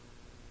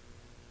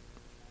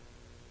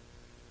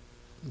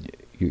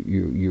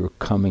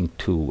coming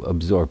to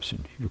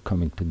absorption. You're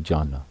coming to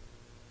jhana.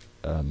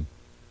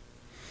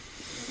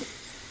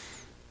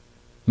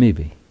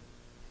 Maybe.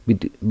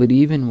 But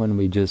even when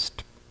we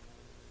just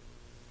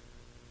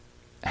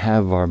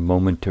have our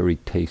momentary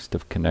taste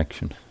of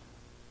connection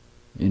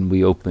and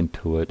we open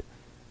to it,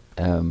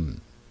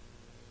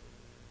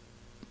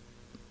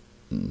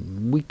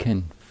 we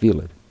can feel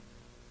it.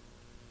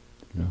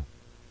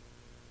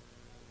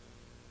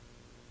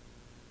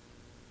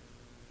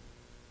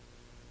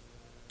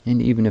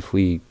 And even if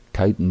we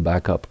tighten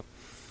back up,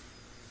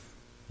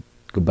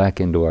 go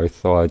back into our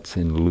thoughts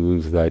and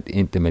lose that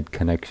intimate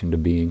connection to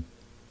being,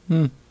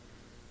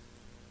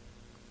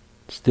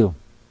 still,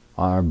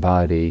 our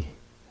body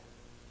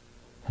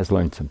has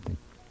learned something.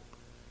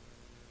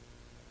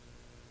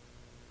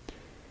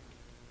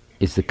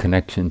 Is the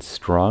connection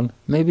strong?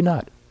 Maybe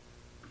not.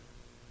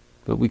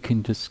 But we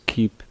can just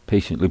keep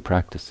patiently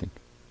practicing.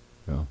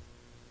 And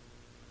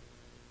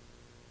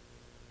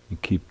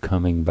keep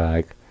coming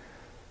back,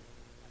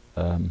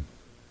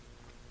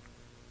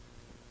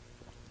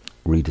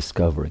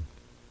 rediscovering.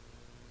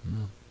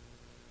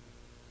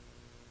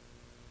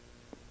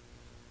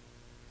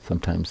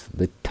 Sometimes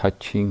the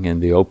touching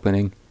and the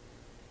opening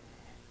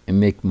and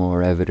make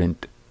more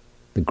evident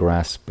the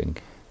grasping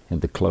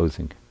and the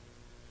closing.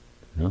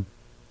 And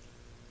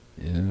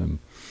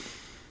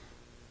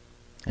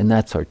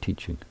that's our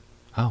teaching.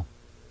 Oh.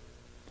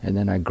 And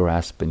then I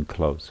grasp and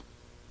close.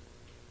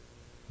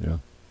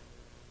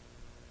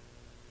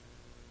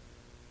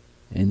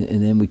 And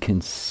then we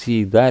can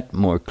see that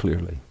more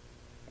clearly.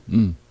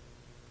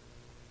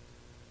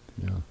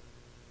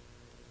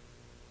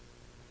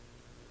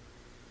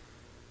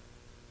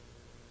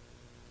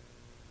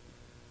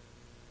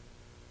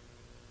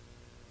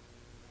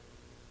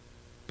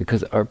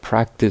 Because our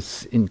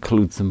practice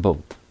includes them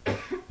both,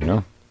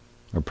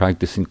 Our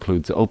practice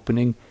includes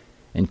opening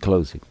and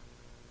closing.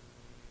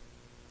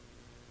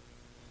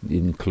 It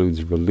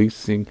includes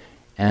releasing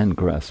and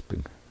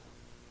grasping.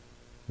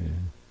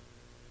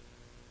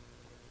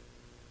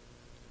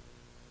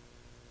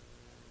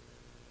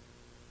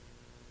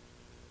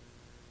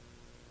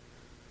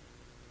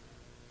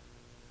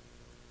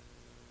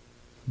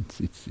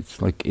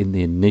 It's like in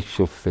the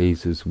initial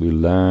phases we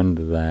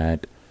learned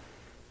that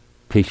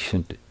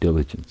patient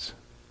diligence.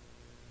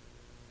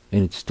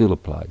 And it still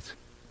applies,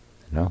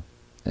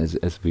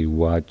 as we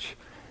watch,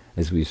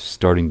 as we're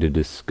starting to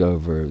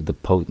discover the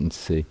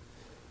potency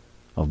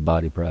of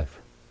body breath.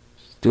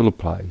 Still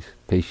applies,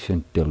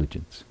 patient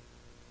diligence.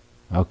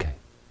 Okay.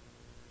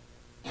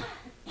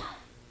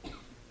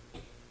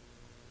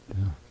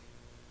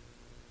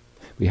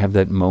 We have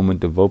that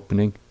moment of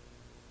opening.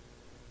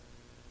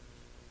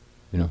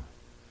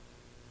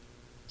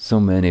 So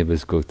many of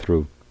us go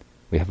through.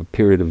 We have a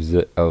period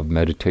of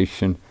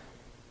meditation,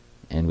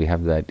 and we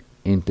have that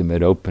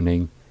intimate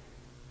opening,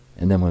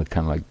 and then we're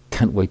kind of like,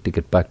 can't wait to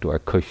get back to our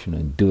cushion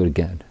and do it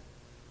again.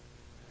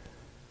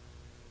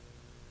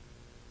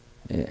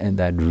 And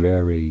that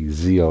very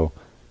zeal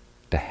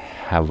to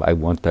have, I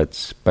want that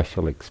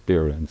special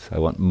experience, I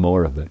want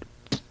more of it.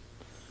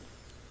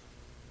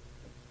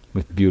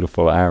 With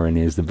beautiful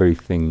irony is the very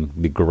thing,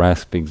 the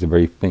grasping is the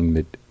very thing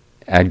that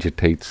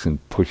agitates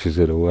and pushes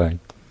it away.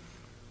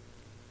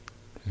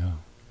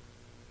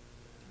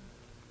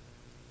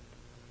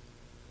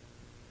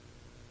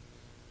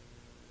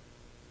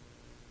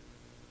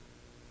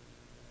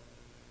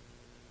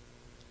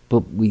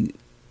 But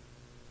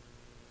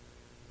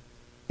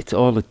it's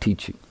all a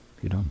teaching,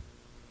 you know.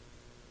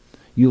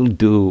 You'll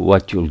do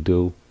what you'll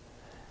do,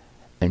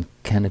 and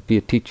can it be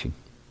a teaching?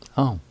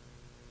 Oh,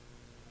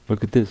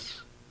 look at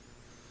this.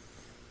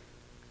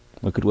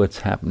 Look at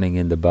what's happening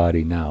in the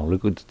body now.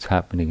 Look what's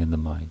happening in the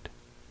mind.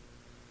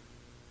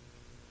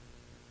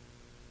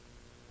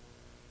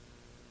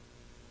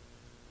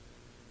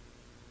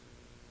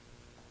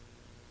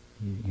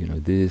 You know,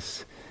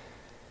 this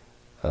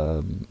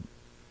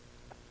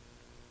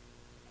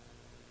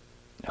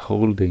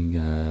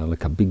holding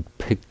like a big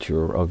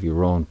picture of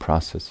your own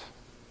process.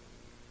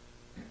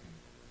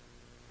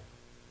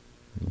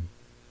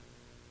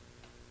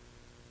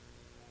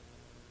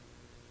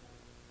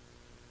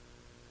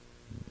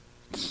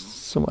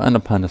 So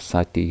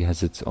Anapanasati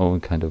has its own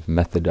kind of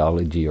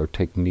methodology or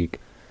technique,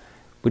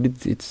 but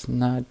it's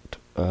not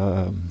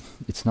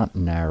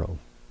narrow.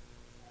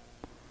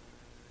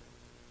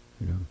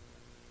 You know,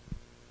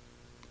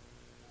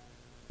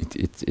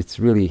 it's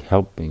really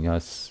helping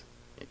us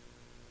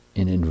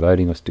in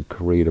inviting us to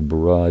create a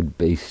broad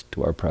base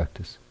to our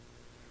practice.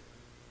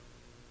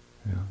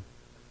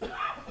 Yeah.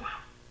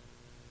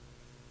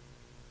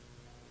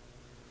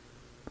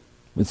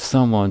 When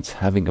someone's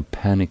having a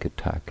panic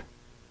attack,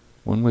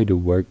 one way to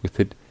work with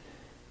it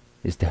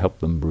is to help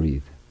them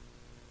breathe.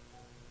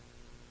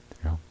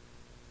 You know?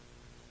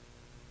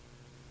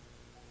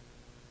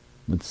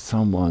 When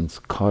someone's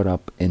caught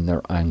up in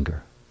their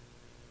anger,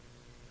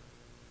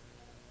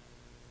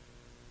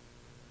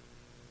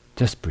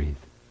 just breathe.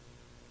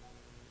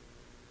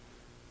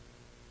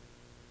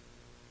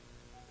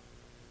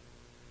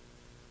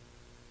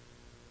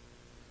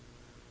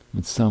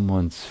 When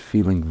someone's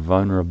feeling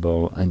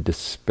vulnerable and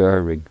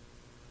despairing,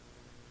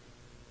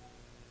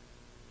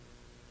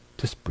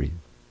 just breathe.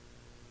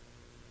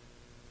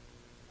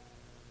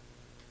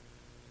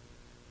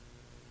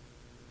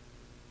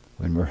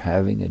 When we're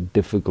having a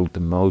difficult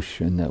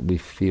emotion that we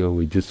feel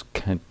we just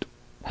can't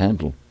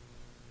handle,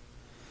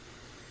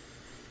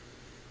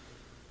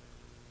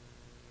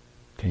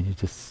 can you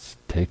just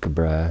take a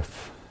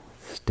breath,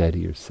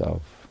 steady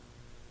yourself?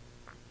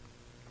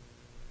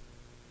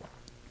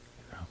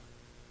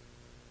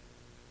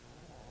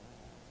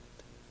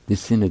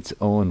 This in its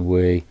own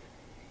way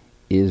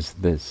is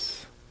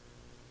this.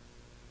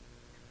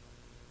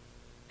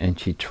 And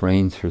she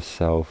trains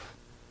herself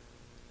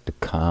to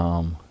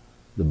calm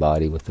the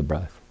body with the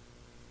breath.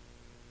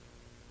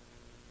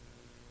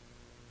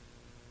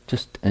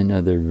 Just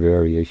another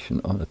variation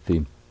on a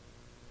theme.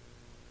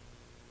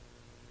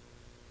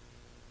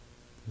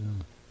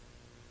 Yeah.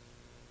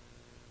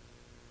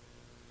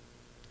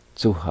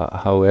 So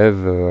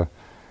however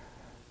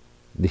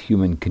the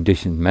human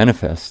condition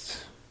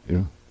manifests, you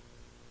know,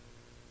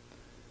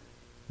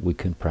 we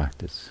can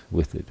practice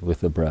with it, with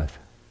the breath.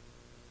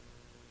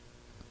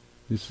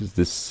 This is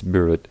the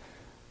spirit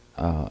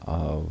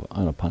of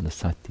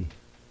Anapanasati,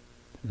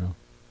 you know.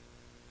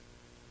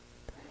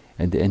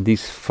 And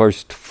these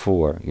first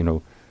four, you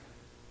know,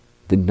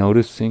 the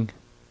noticing,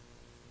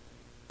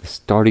 the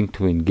starting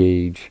to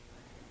engage,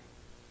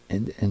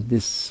 and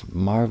this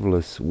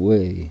marvelous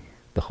way,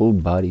 the whole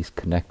body's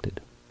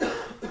connected.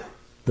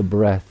 The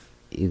breath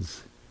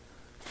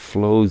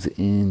flows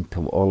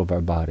into all of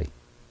our body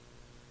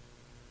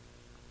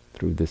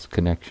through this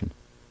connection.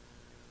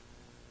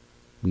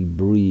 We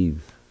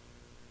breathe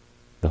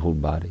the whole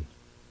body.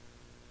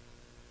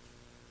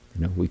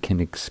 You know, we can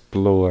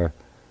explore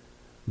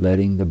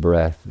letting the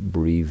breath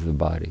breathe the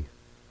body.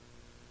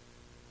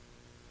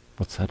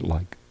 What's that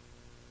like?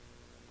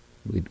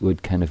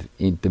 What kind of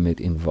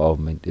intimate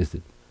involvement is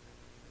it?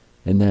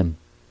 And then,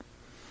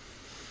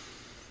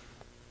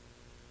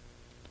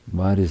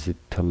 what is it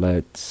to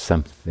let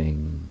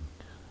something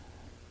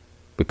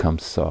become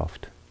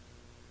soft,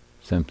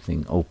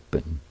 something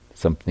open,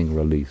 something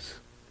release?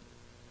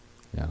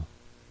 Yeah.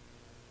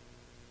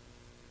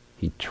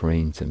 He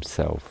trains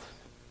himself,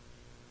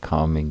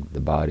 calming the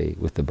body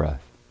with the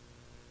breath.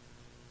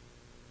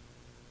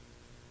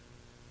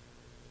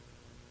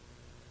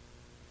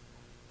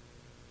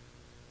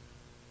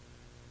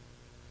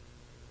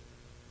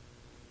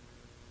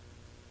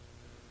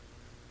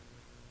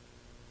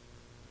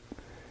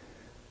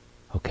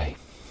 Okay,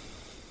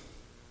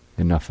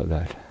 enough of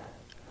that.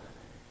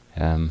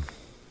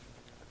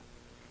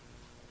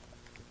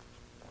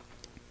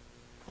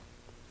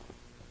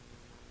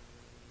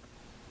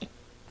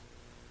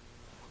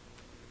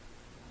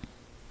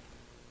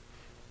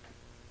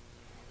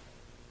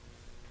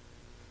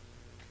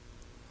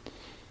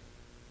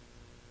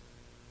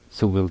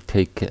 So we'll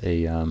take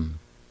a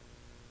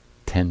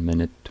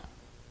 10-minute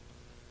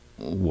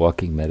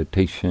walking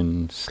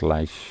meditation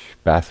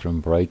 /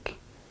 bathroom break,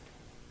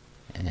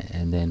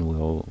 and then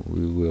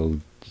we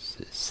will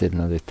sit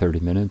another 30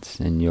 minutes,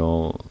 and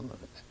you'll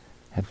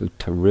have a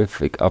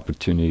terrific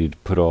opportunity to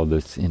put all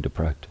this into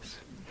practice.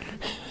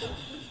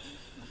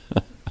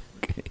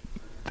 Okay,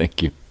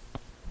 thank you.